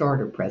said, a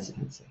starter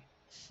presidency.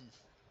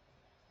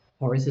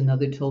 Or as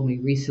another told me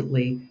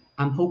recently,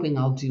 I'm hoping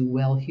I'll do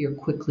well here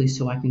quickly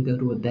so I can go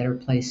to a better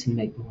place and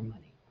make more money.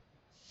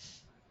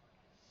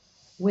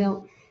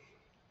 Well,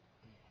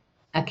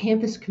 a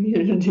campus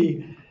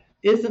community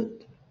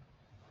isn't,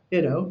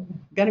 going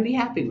to be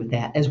happy with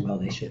that, as well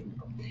they shouldn't.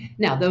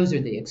 Now, those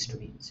are the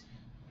extremes.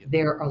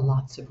 There are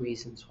lots of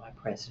reasons why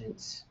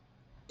presidents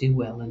do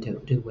well and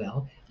don't do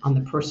well. On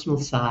the personal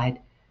side,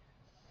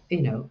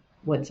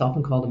 what's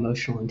often called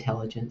emotional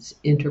intelligence,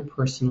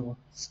 interpersonal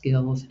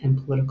skills,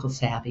 and political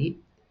savvy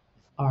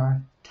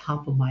are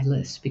top of my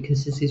list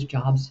because this is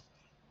jobs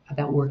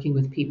about working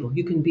with people.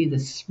 You can be the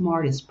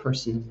smartest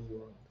person in the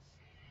world,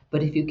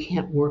 but if you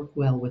can't work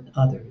well with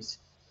others,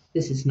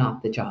 this is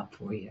not the job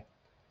for you.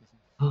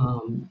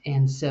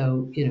 And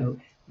so,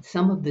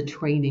 some of the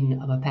training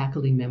of a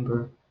faculty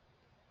member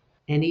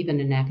and even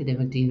an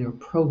academic dean or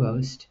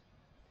provost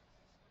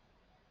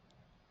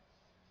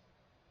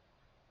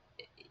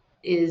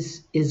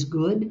is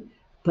good,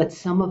 but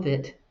some of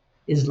it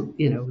is,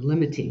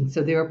 limiting.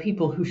 So there are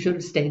people who should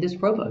have stayed as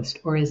provost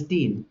or as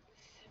dean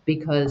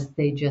because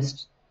they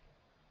just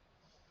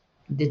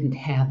didn't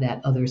have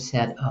that other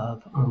set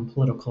of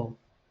political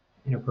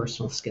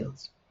interpersonal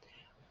skills.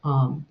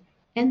 And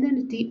then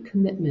a deep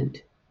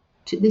commitment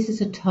to this is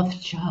a tough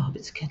job.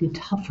 It's getting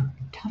tougher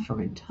and tougher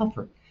and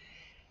tougher.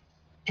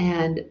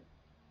 And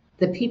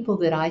the people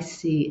that I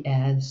see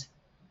as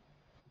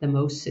the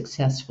most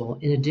successful,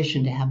 in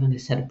addition to having a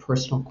set of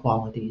personal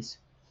qualities,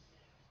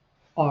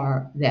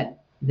 are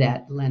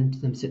that lend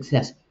them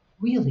success,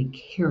 really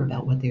care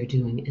about what they're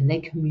doing, and they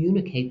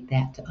communicate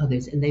that to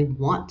others, and they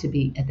want to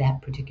be at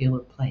that particular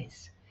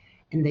place,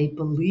 and they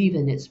believe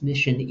in its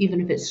mission, even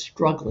if it's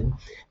struggling.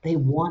 They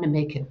want to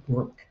make it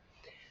work,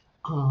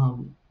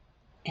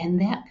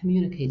 and that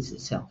communicates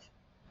itself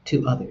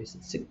to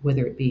others,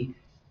 whether it be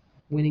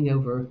winning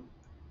over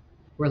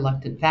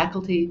reluctant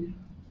faculty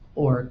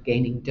or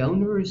gaining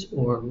donors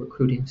or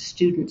recruiting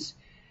students.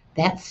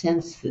 That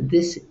sense that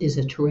this is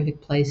a terrific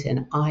place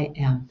and I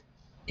am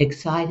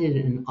excited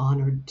and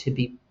honored to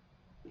be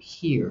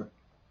here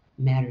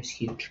matters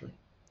hugely.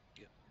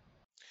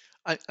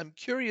 I'm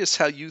curious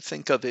how you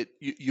think of it.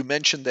 You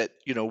mentioned that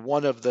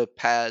one of the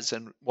paths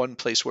and one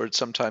place where it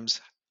sometimes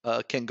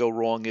can go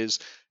wrong is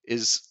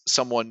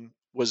someone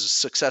was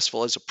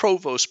successful as a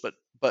provost,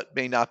 but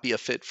may not be a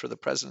fit for the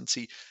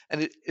presidency.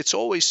 And it's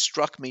always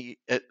struck me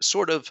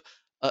sort of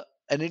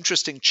an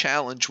interesting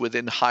challenge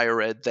within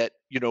higher ed that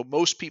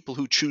most people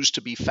who choose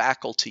to be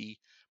faculty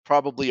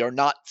probably are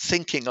not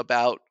thinking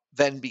about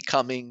then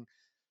becoming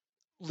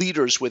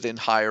leaders within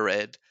higher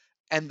ed,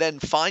 and then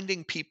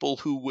finding people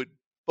who would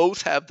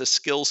both have the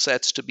skill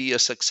sets to be a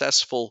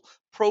successful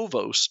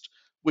provost,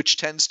 which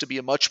tends to be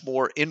a much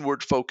more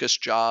inward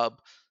focused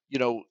job,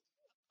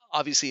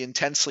 obviously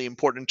intensely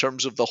important in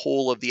terms of the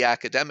whole of the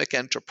academic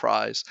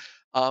enterprise.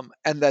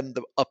 And then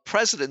a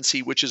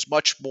presidency, which is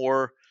much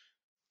more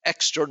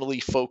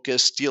externally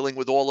focused, dealing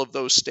with all of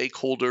those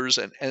stakeholders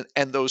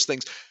and those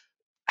things.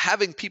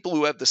 Having people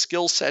who have the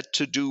skill set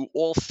to do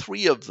all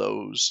three of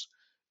those,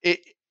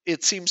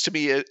 it seems to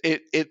me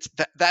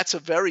that's a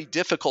very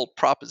difficult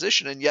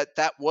proposition, and yet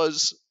that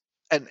was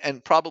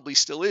and probably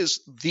still is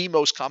the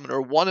most common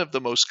or one of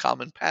the most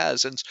common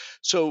paths. And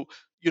so,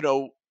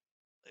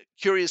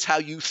 curious how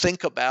you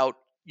think about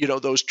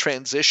those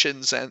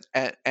transitions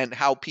and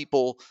how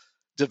people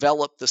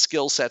develop the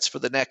skill sets for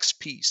the next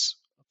piece.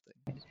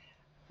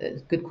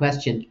 Good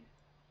question.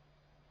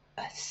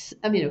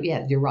 I mean,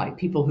 yeah, you're right.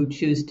 People who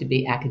choose to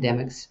be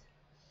academics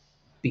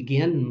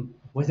begin,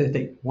 whether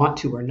they want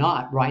to or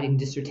not, writing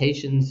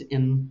dissertations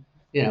in,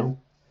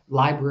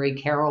 library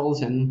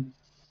carols and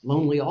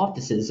lonely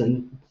offices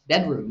and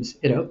bedrooms,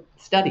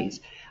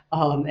 studies.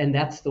 And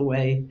that's the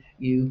way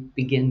you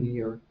begin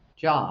your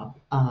job.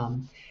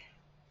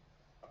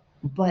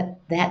 But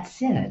that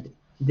said,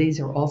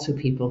 these are also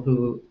people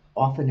who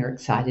often are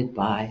excited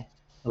by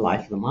the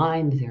life of the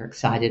mind.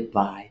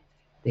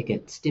 They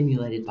get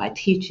stimulated by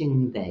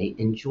teaching. They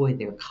enjoy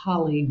their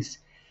colleagues.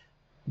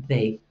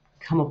 They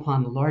come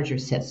upon larger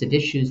sets of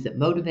issues that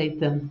motivate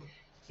them.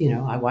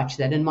 I watched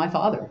that in my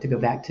father, to go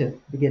back to the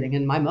beginning,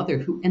 and my mother,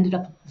 who ended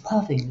up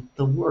loving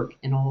the work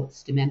in all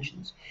its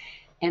dimensions.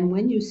 And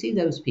when you see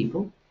those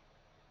people,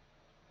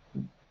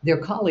 their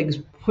colleagues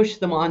push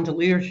them on to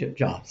leadership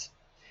jobs,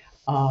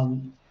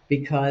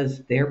 because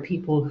they're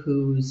people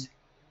whose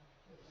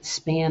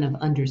span of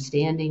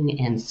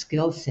understanding and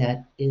skill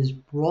set is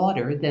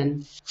broader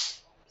than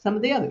some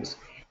of the others.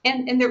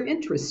 And their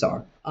interests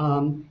are.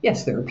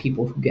 Yes, there are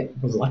people who get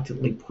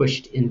reluctantly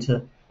pushed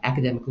into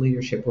academic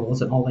leadership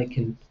roles, and all they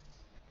can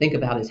think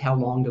about is, how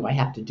long do I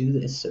have to do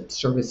this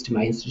service to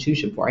my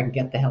institution before I can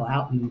get the hell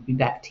out and be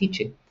back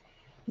teaching.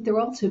 But there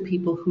are also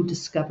people who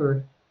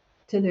discover,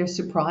 to their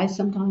surprise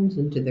sometimes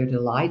and to their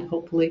delight,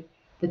 hopefully,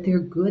 that they're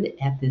good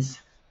at this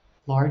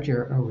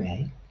larger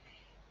array.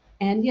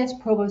 And yes,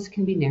 provosts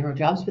can be narrow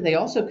jobs, but they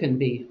also can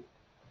be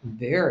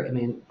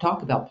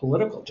talk about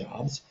political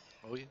jobs.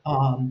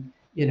 Oh,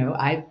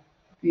 yeah.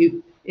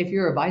 If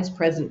you're a vice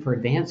president for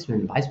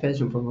advancement, vice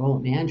president for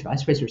enrollment management,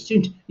 vice president for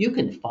students, you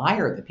can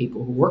fire the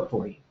people who work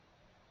for you.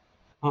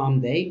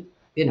 That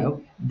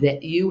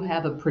you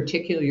have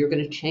you're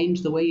going to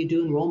change the way you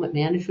do enrollment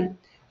management.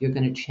 You're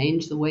going to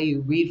change the way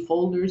you read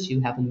folders.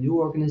 You have a new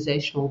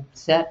organizational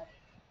set.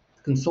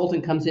 The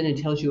consultant comes in and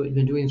tells you what you've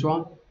been doing is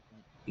wrong.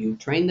 You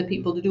train the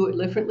people to do it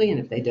differently, and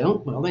if they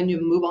don't, well, then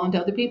you move on to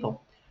other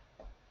people.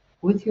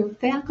 With your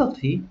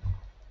faculty,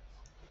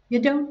 you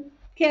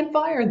can't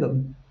fire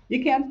them.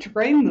 You can't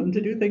train them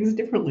to do things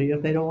differently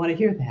if they don't want to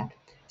hear that.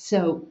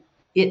 So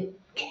it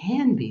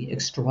can be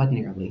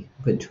extraordinarily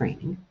good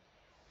training,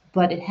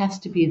 but it has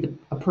to be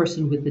a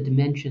person with the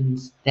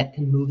dimensions that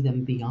can move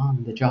them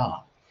beyond the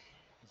job.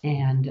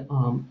 And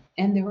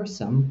there are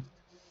some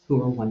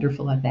who are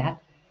wonderful at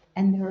that,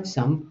 and there are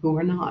some who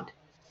are not.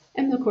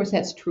 And of course,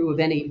 that's true of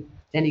any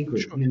group.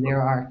 Sure. I mean,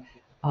 there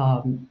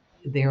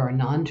are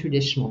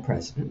non-traditional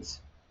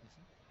presidents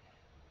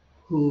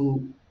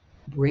who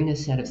bring a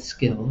set of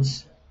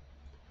skills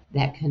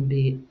that can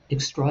be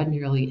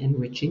extraordinarily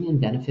enriching and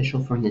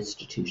beneficial for an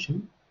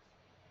institution.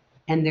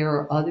 And there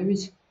are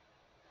others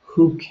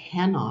who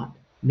cannot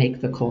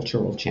make the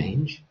cultural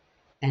change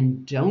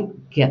and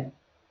don't get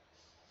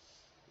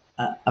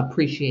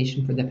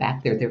appreciation for the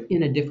fact that they're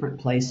in a different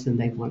place than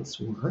they once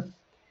were.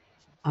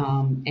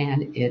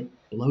 And it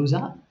blows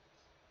up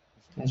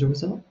as a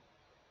result.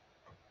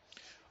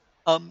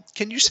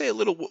 Can you say a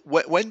little,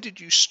 when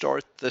did you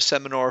start the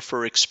seminar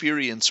for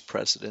experienced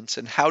presidents,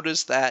 and how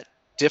does that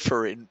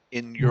differ in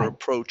your Right.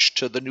 approach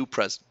to the new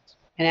presidents?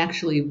 And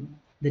actually,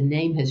 the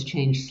name has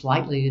changed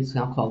slightly. It's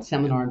now called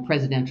Seminar in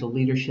Presidential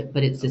Leadership,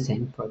 but it's the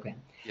same program.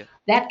 Yeah.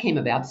 That came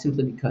about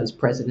simply because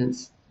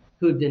presidents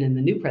who had been in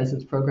the New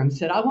Presidents Program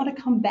said, I want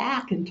to come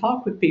back and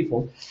talk with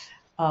people.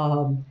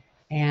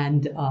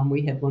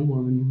 We had one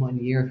woman one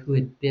year who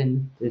had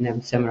been in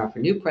the Seminar for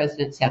New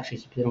Presidents. Actually,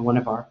 she's been in one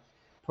of our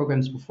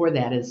programs before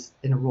that, is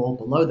in a role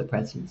below the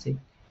presidency.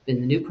 Been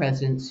the New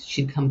Presidents.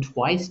 She'd come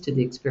twice to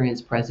the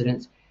Experienced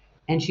Presidents,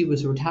 and she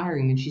was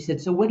retiring. And she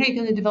said, so when are you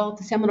going to develop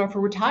the seminar for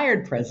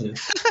retired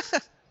presidents?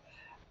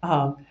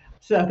 So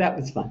that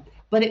was fun.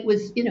 But it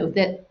was,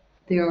 that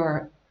there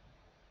are,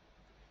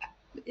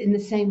 in the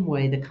same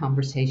way, the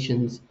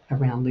conversations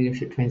around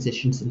leadership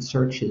transitions and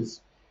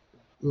searches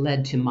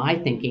led to my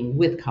thinking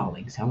with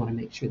colleagues. I want to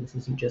make sure this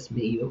isn't just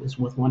me. It was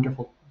with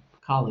wonderful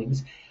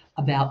colleagues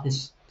about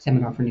this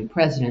seminar for new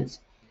presidents.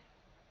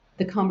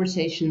 The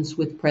conversations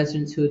with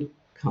presidents who had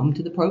come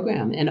to the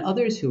program and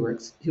others who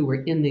were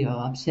in the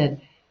OP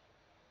said,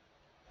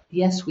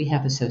 yes, we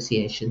have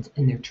associations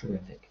and they're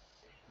terrific,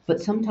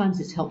 but sometimes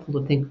it's helpful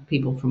to think of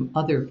people from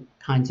other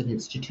kinds of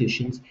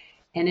institutions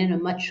and in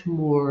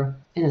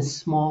a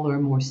smaller,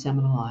 more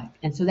seminal life.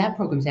 And so that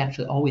program's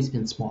actually always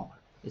been smaller.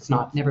 It's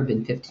never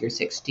been 50 or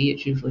 60.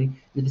 It's usually in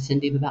the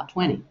vicinity of about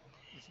 20.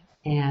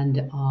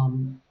 And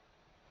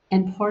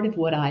part of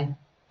what I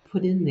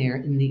put in there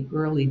in the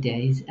early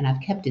days, and I've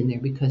kept in there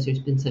because there's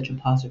been such a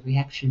positive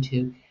reaction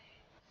to,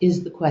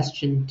 is the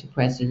question to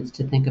presidents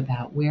to think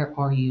about, where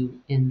are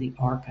you in the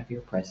arc of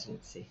your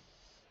presidency?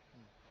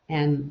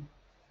 And,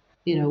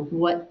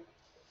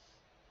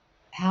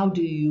 how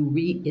do you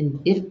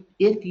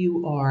if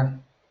you are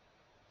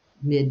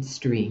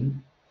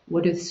midstream,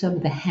 what are some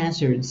of the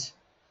hazards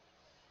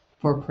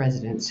for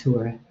presidents who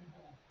are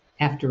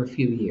after a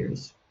few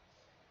years?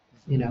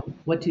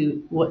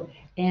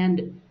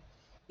 And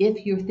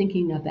if you're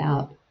thinking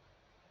about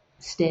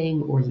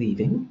staying or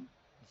leaving,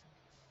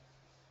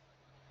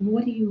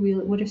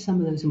 what are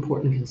some of those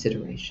important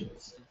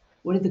considerations?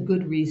 What are the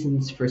good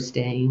reasons for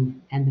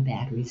staying and the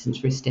bad reasons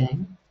for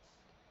staying?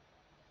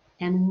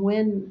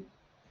 And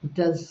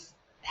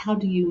how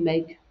do you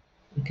make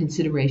a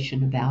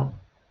consideration about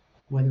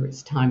whether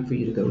it's time for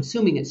you to go,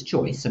 assuming it's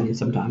choice? I mean,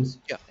 sometimes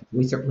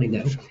we certainly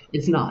know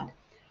it's not.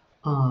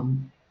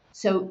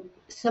 So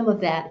some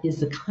of that is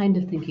the kind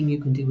of thinking you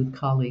can do with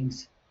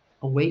colleagues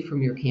away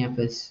from your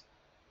campus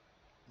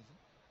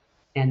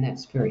And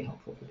that's very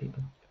helpful for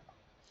people.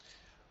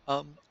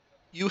 Um,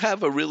 you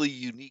have a really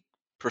unique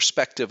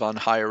perspective on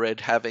higher ed,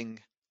 having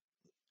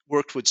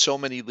worked with so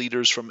many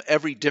leaders from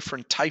every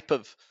different type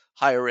of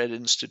higher ed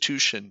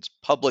institutions,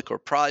 public or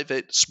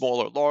private,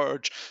 small or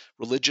large,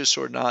 religious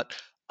or not.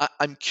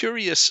 I'm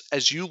curious,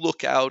 as you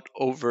look out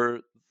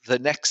over the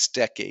next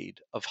decade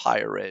of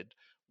higher ed,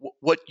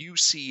 what you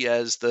see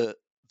as the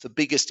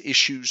biggest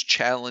issues,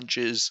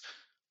 challenges,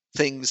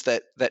 things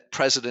that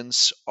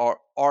presidents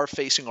are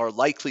facing, are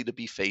likely to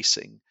be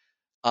facing,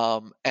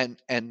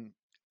 and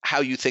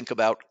how you think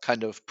about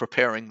kind of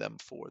preparing them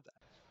for that.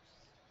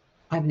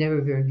 I'm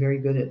never very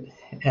good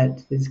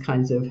at these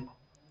kinds of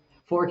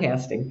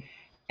forecasting.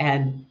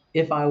 And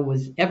if I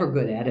was ever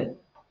good at it,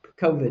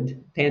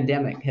 COVID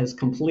pandemic has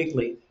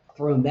completely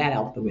thrown that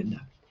out the window.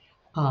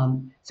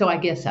 So I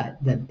guess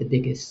the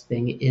biggest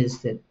thing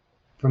is that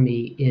for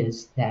me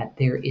is that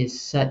there is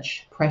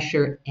such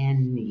pressure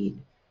and need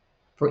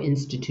for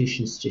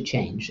institutions to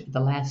change.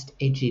 The last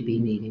HEB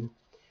meeting,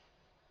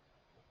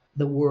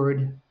 the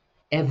word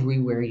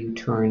everywhere you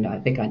turned, I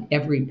think on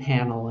every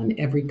panel and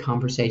every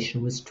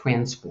conversation was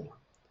transform,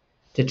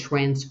 to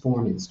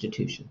transform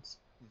institutions.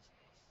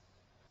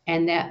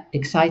 And that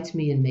excites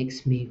me and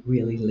makes me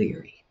really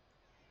leery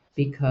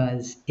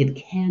because it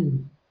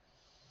can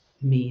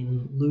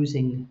mean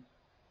losing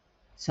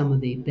some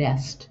of the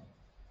best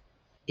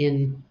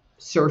in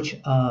search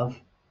of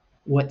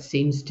what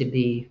seems to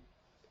be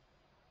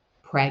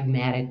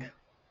pragmatic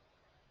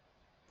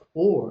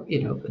or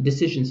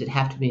decisions that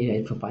have to be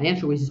made for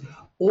financial reasons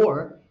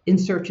or in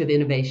search of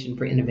innovation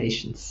for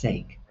innovation's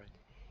sake. Right.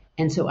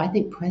 And so I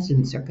think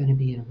presidents are going to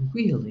be and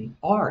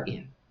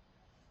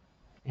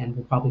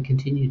will probably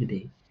continue to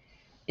be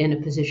in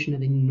a position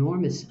of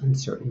enormous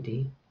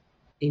uncertainty,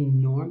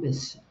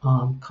 enormous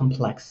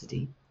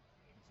complexity,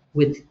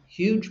 with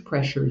huge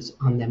pressures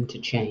on them to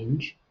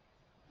change,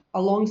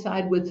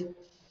 alongside with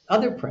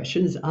other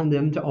pressures on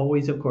them to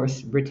always, of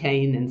course,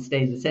 retain and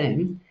stay the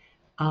same.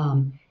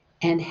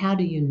 And how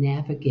do you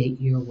navigate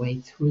your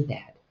way through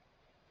that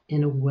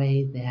in a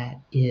way that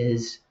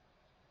is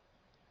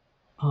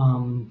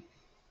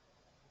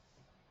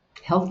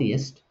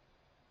healthiest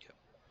Yep.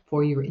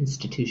 for your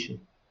institution?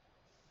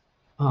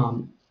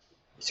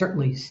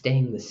 Certainly,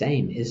 staying the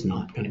same is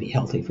not going to be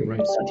healthy for your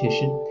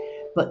institution,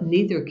 but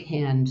neither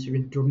can sort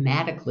of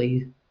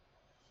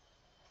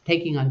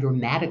taking on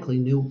dramatically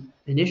new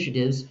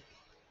initiatives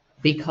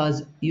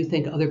because you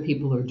think other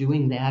people are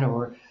doing that,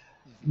 or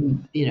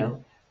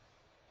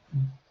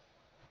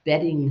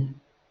betting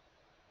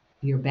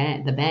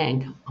the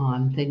bank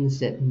on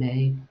things that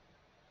may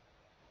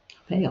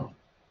fail.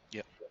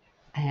 Yep.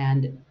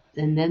 And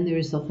then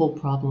there's the whole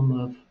problem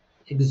of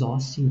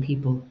exhausting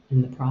people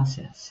in the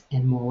process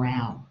and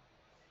morale.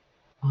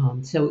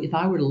 So if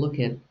I were to look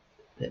at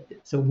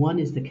so one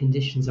is the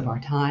conditions of our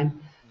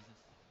time,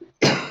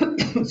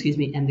 excuse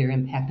me, and their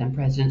impact on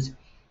presidents.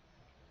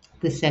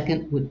 The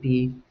second would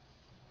be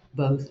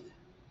both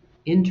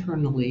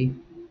internally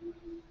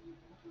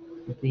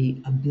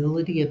the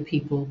ability of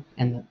people,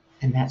 and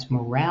that's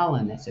morale,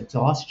 and that's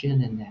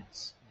exhaustion, and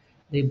that's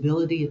the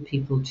ability of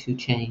people to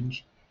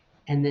change,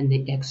 and then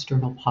the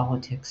external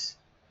politics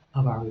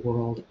of our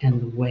world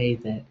and the way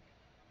that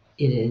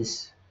it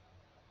is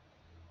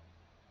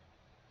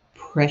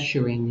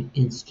pressuring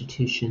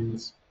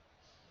institutions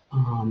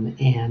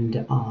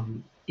and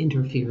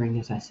interfering,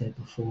 as I said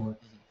before,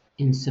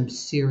 in some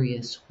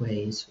serious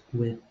ways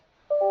with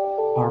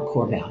our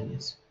core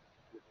values.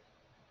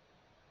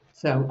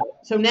 So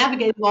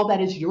navigating all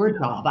that is your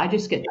job. I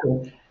just get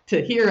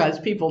to hear as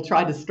people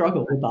try to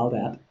struggle with all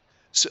that.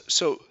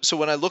 So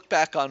when I look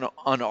back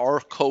on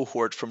our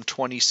cohort from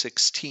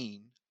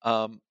 2016,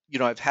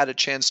 I've had a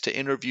chance to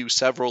interview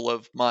several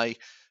of my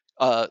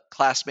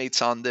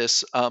classmates on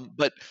this,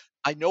 but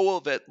I know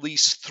of at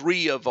least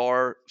 3 of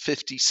our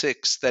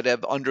 56 that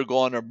have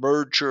undergone a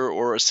merger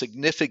or a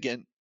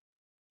significant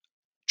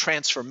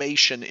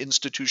transformation,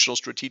 institutional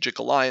strategic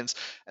alliance.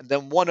 And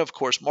then one, of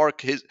course,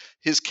 Mark,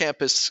 his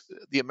campus,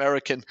 the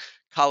American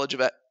College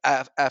of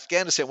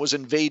Afghanistan, was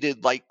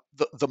invaded like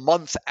the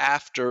month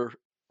after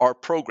our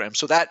program.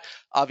 So that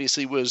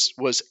obviously was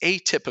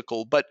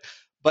atypical, but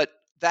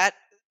that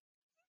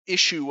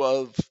issue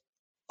of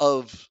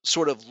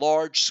sort of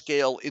large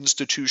scale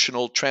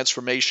institutional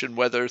transformation,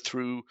 whether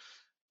through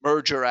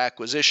merger,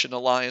 acquisition,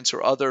 alliance,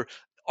 or other.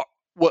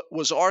 What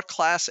was our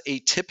class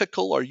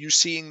atypical? Are you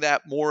seeing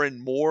that more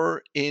and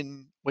more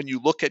in when you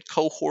look at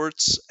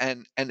cohorts,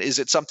 and is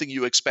it something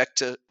you expect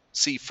to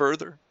see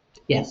further?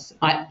 Yes,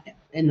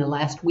 in the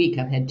last week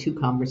I've had 2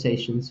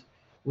 conversations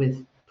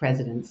with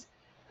presidents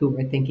who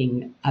are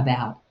thinking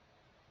about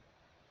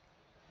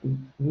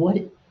what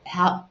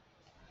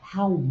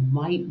how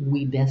might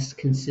we best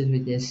consider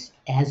this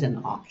as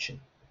an option.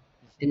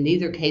 In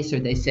neither case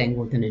are they saying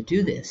we're going to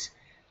do this,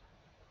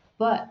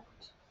 but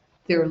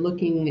they're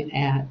looking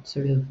at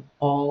sort of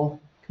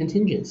all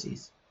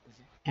contingencies,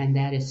 and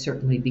that has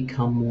certainly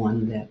become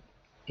one that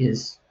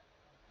has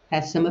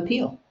some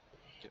appeal.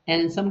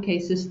 And in some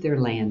cases, they're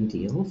land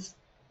deals,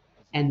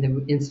 and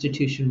the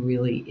institution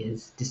really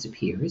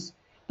disappears,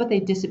 but they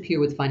disappear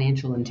with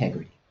financial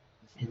integrity,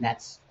 and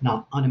that's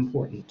not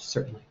unimportant,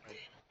 certainly. Right.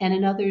 And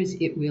in others,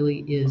 it really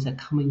is a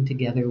coming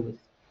together with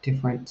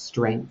different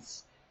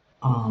strengths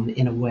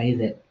in a way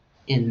that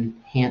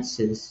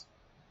enhances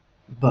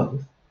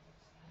both.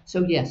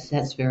 So yes,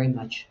 that's very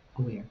much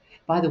aware.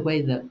 By the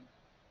way,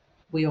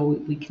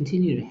 we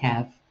continue to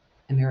have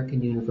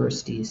American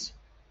universities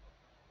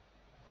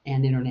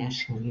and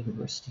international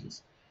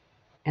universities,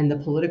 and the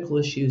political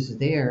issues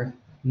there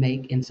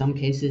in some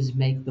cases,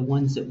 make the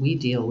ones that we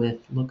deal with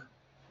look,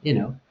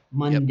 Yep.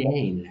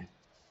 mundane.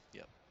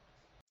 Yep.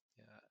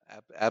 Yeah.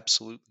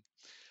 Absolutely.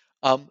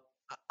 Um,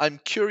 I'm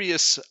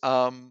curious.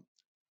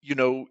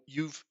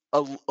 You've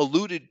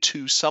alluded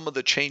to some of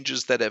the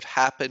changes that have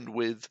happened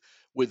with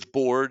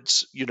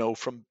boards.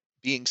 From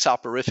being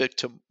soporific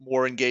to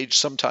more engaged,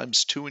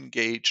 sometimes too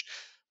engaged.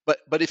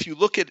 But if you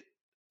look at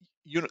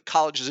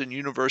colleges and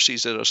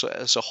universities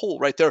as a whole,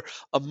 right? They're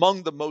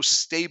among the most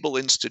stable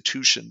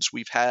institutions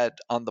we've had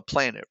on the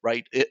planet,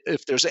 right?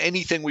 If there's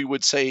anything we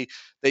would say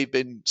they've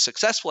been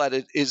successful at,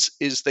 it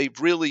is they've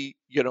really,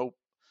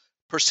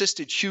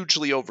 persisted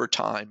hugely over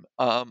time,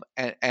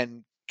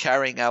 and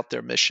carrying out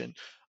their mission.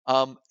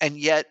 And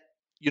yet,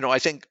 I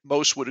think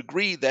most would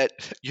agree that,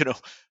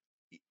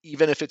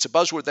 even if it's a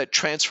buzzword, that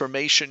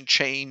transformation,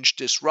 change,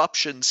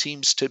 disruption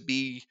seems to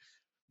be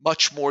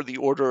much more the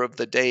order of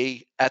the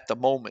day at the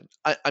moment.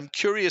 I'm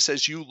curious,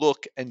 as you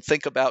look and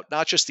think about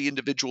not just the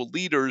individual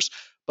leaders,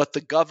 but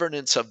the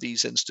governance of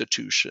these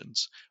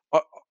institutions.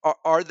 Are,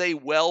 are they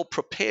well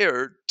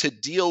prepared to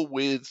deal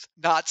with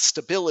not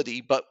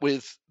stability, but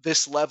with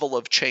this level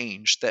of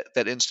change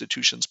that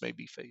institutions may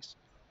be facing?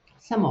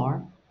 Some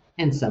are,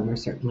 and some are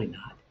certainly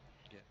not.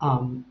 Yeah.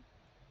 Um,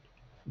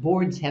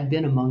 Boards have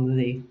been among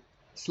the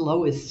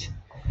slowest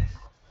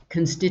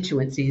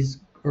constituencies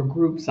or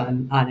groups at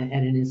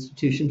an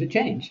institution to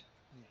change.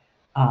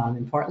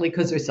 And partly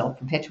because they're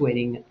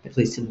self-perpetuating, at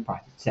least in the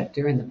private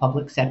sector. In the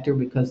public sector,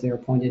 because they're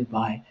appointed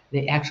by,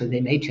 they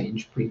may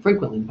change pretty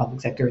frequently in the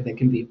public sector. They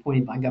can be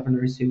appointed by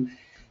governors who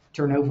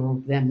turn over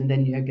them, and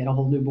then you get a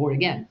whole new board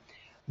again.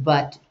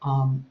 But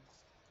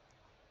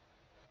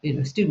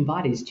student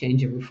bodies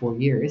change every 4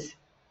 years.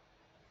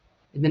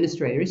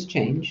 Administrators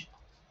change.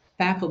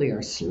 Faculty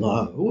are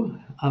slow,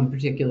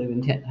 particularly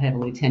in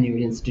heavily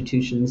tenured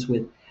institutions.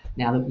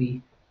 Now that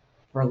we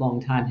for a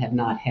long time have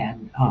not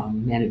had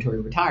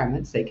mandatory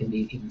retirements, they can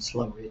be even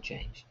slower to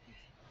change.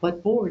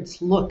 But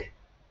boards look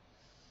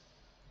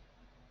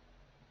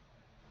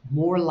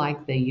more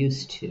like they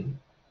used to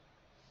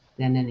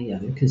than any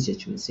other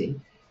constituency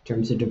in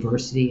terms of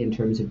diversity, in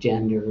terms of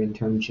gender, in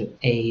terms of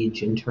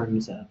age, in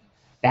terms of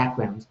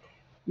backgrounds.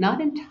 Not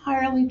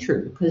entirely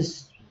true,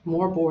 because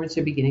more boards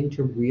are beginning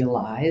to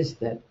realize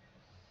that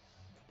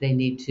they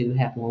need to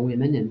have more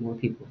women and more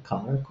people of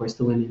color. Of course,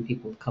 the women and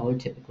people of color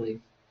typically,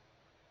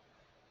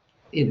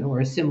 are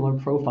a similar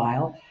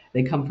profile.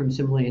 They come from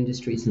similar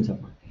industries and so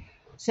forth.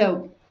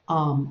 So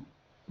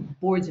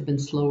boards have been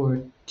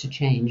slower to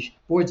change.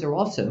 Boards are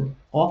also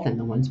often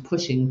the ones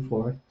pushing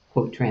for,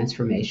 quote,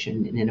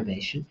 transformation and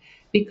innovation,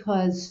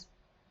 because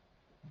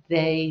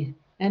they,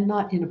 and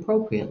not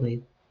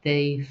inappropriately,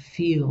 they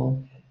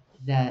feel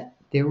that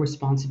their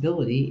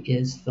responsibility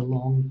is the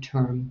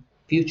long-term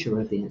future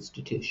of the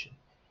institution.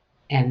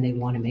 And they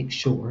want to make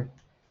sure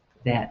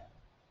that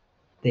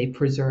they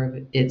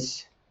preserve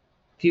its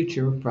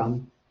future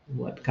from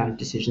what kind of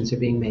decisions are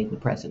being made in the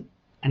present.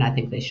 And I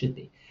think they should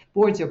be.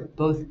 Boards are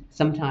both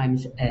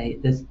sometimes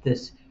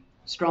this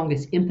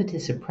strongest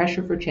impetus of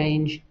pressure for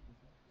change,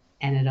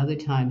 and at other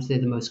times they're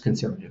the most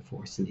conservative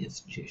force in the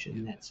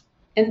institution.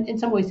 And in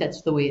some ways,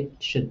 that's the way it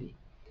should be.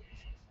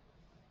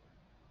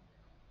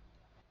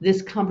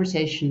 This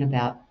conversation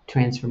about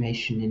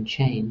transformation and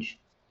change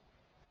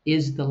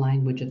is the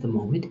language of the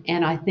moment,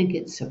 and I think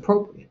it's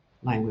appropriate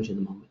language of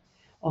the moment.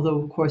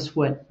 Although, of course,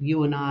 what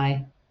you and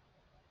I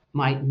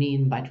might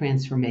mean by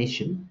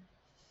transformation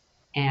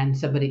and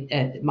somebody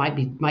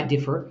might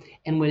differ.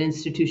 And when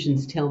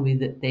institutions tell me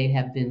that they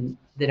have been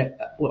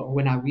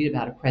when I read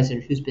about a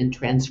president who's been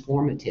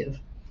transformative,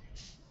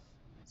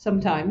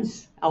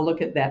 sometimes I'll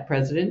look at that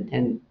president,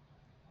 and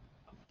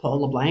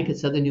Paul LeBlanc at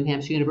Southern New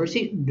Hampshire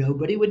University,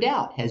 nobody would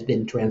doubt has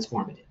been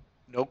transformative.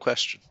 No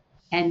question.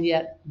 And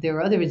yet there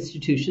are other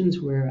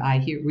institutions where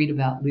read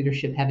about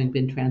leadership having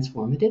been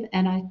transformative,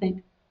 and I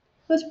think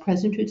those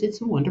president who did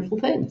some wonderful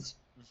things.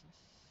 Mm-hmm.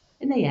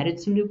 And they added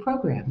some new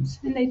programs,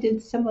 and they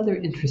did some other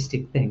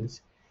interesting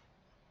things.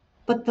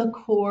 But the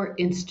core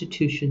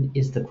institution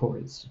is the core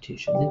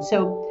institution. And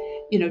so,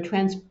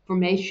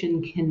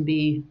 transformation can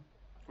be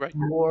Right.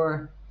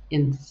 more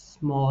in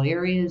small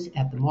areas,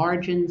 at the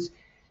margins,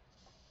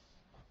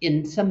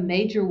 in some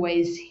major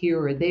ways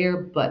here or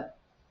there,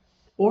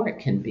 or it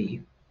can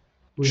be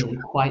really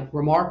Sure. quite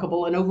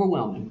remarkable and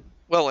overwhelming.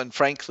 Well, and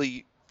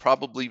frankly,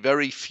 probably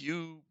very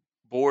few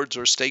boards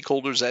or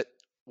stakeholders at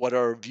what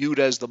are viewed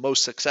as the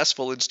most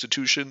successful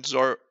institutions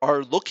are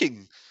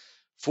looking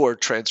for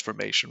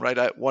transformation,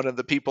 right? One of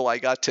the people I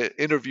got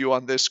to interview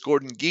on this,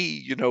 Gordon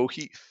Gee,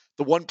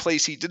 the one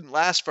place he didn't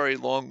last very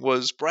long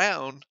was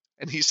Brown,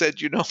 and he said,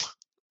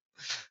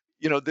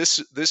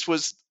 this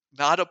was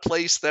not a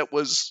place that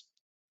was,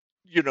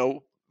 you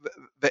know,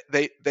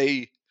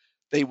 they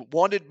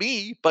wanted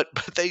me, but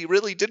they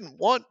really didn't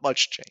want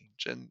much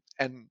change,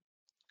 and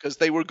because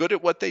they were good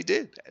at what they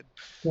did, and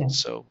Yeah.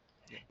 so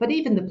yeah. But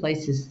even the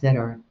places that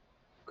are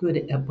good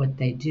at what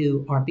they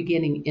do are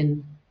beginning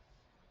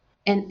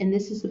and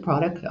this is the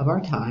product of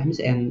our times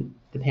and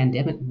the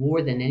pandemic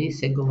more than any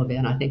single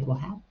event I think will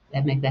have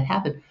that make that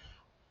happen,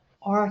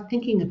 are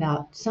thinking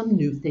about some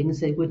new things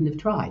they wouldn't have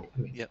tried. I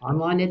mean, Yeah,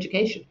 online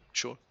education.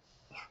 sure.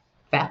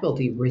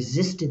 Faculty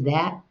resisted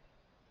that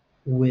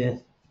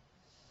with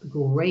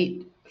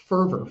great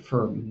fervor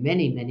for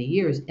many, many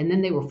years, and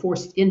then they were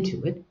forced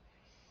into it.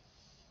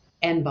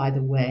 And by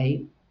the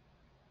way,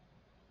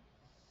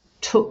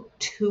 took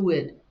to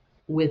it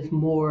with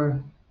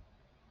more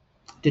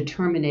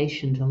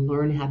determination to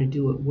learn how to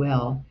do it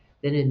well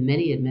than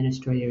many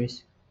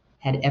administrators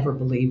had ever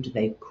believed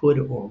they could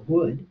or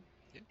would.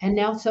 Yeah, And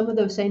now some of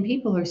those same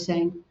people are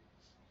saying,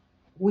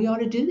 we ought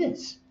to do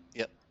this.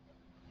 yeah.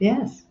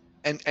 Yes.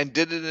 And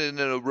did it in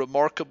a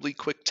remarkably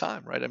quick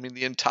time, right? I mean,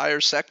 the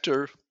entire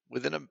sector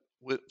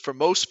for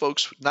most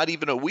folks, not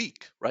even a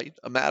week, right?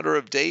 A matter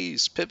of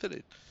days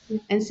pivoted.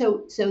 And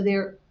so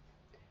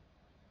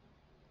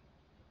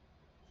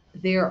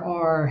there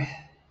are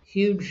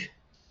huge,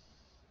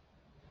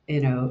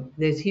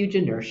 there's huge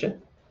inertia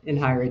in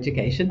higher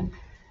education.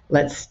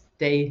 Let's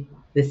stay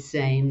the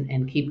same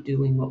and keep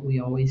doing what we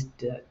always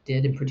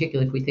did, and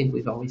particularly if we think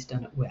we've always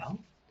done it well.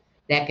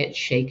 That gets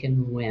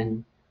shaken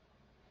when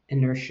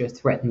inertia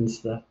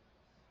threatens the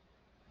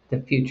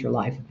future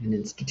life of an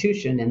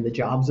institution and the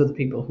jobs of the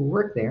people who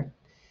work there.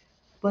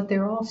 But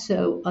there are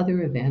also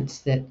other events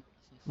that,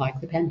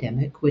 like the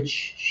pandemic, which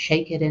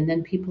shake it, and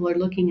then people are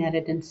looking at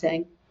it and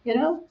saying,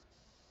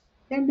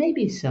 there may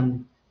be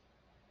some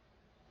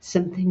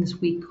things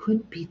we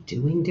could be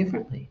doing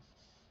differently.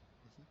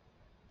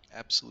 Mhm.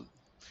 Absolutely.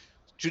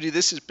 Judy,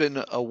 this has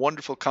been a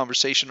wonderful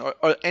conversation.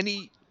 Are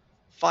any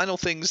final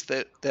things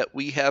that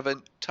we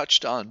haven't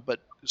touched on, but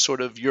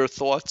sort of your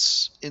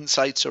thoughts,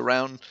 insights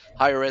around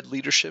higher ed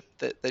leadership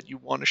that you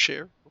want to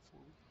share before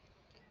we?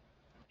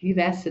 You've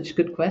asked such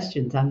good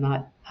questions. I'm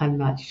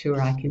not sure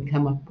I can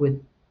come up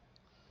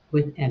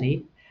with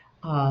any.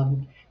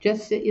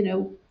 Just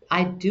that,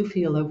 I do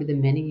feel over the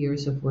many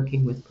years of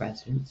working with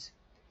presidents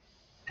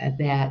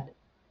that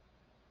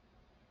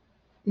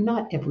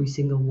not every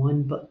single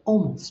one, but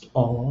almost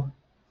all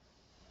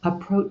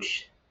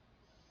approach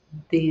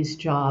these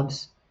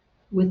jobs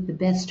with the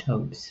best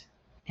hopes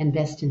and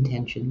best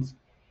intentions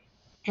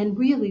and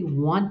really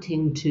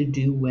wanting to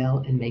do well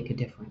and make a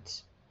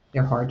difference.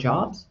 They're hard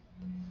jobs.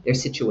 They're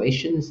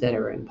situations that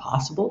are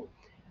impossible.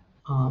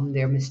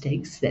 They're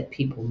mistakes that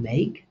people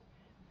make.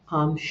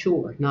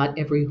 Sure, not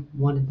every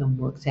one of them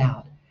works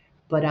out.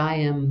 But I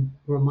am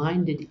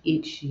reminded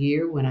each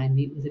year when I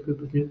meet with a group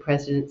of new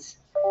presidents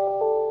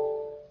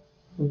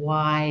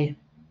why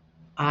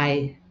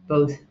I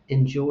both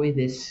enjoy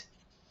this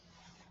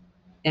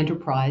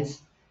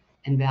enterprise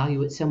and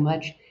value it so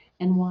much,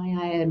 and why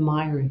I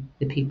admire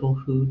the people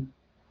who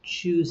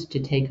choose to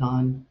take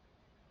on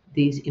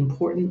these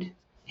important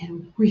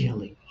and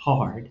really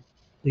hard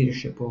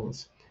leadership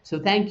roles. So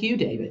thank you,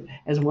 David,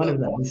 as one Well, of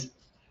those.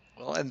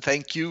 well, and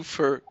thank you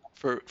for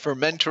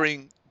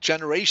mentoring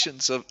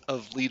generations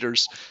of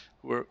leaders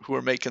who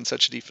are making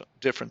such a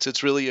difference.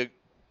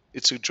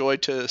 It's a joy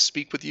to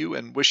speak with you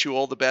and wish you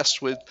all the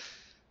best with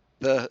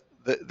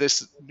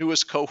this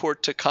newest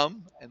cohort to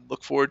come, and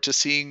look forward to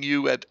seeing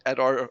you at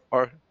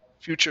our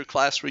future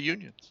class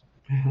reunions.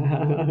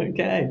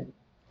 Okay,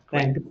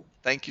 Great. thanks.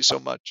 Thank you so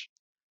much.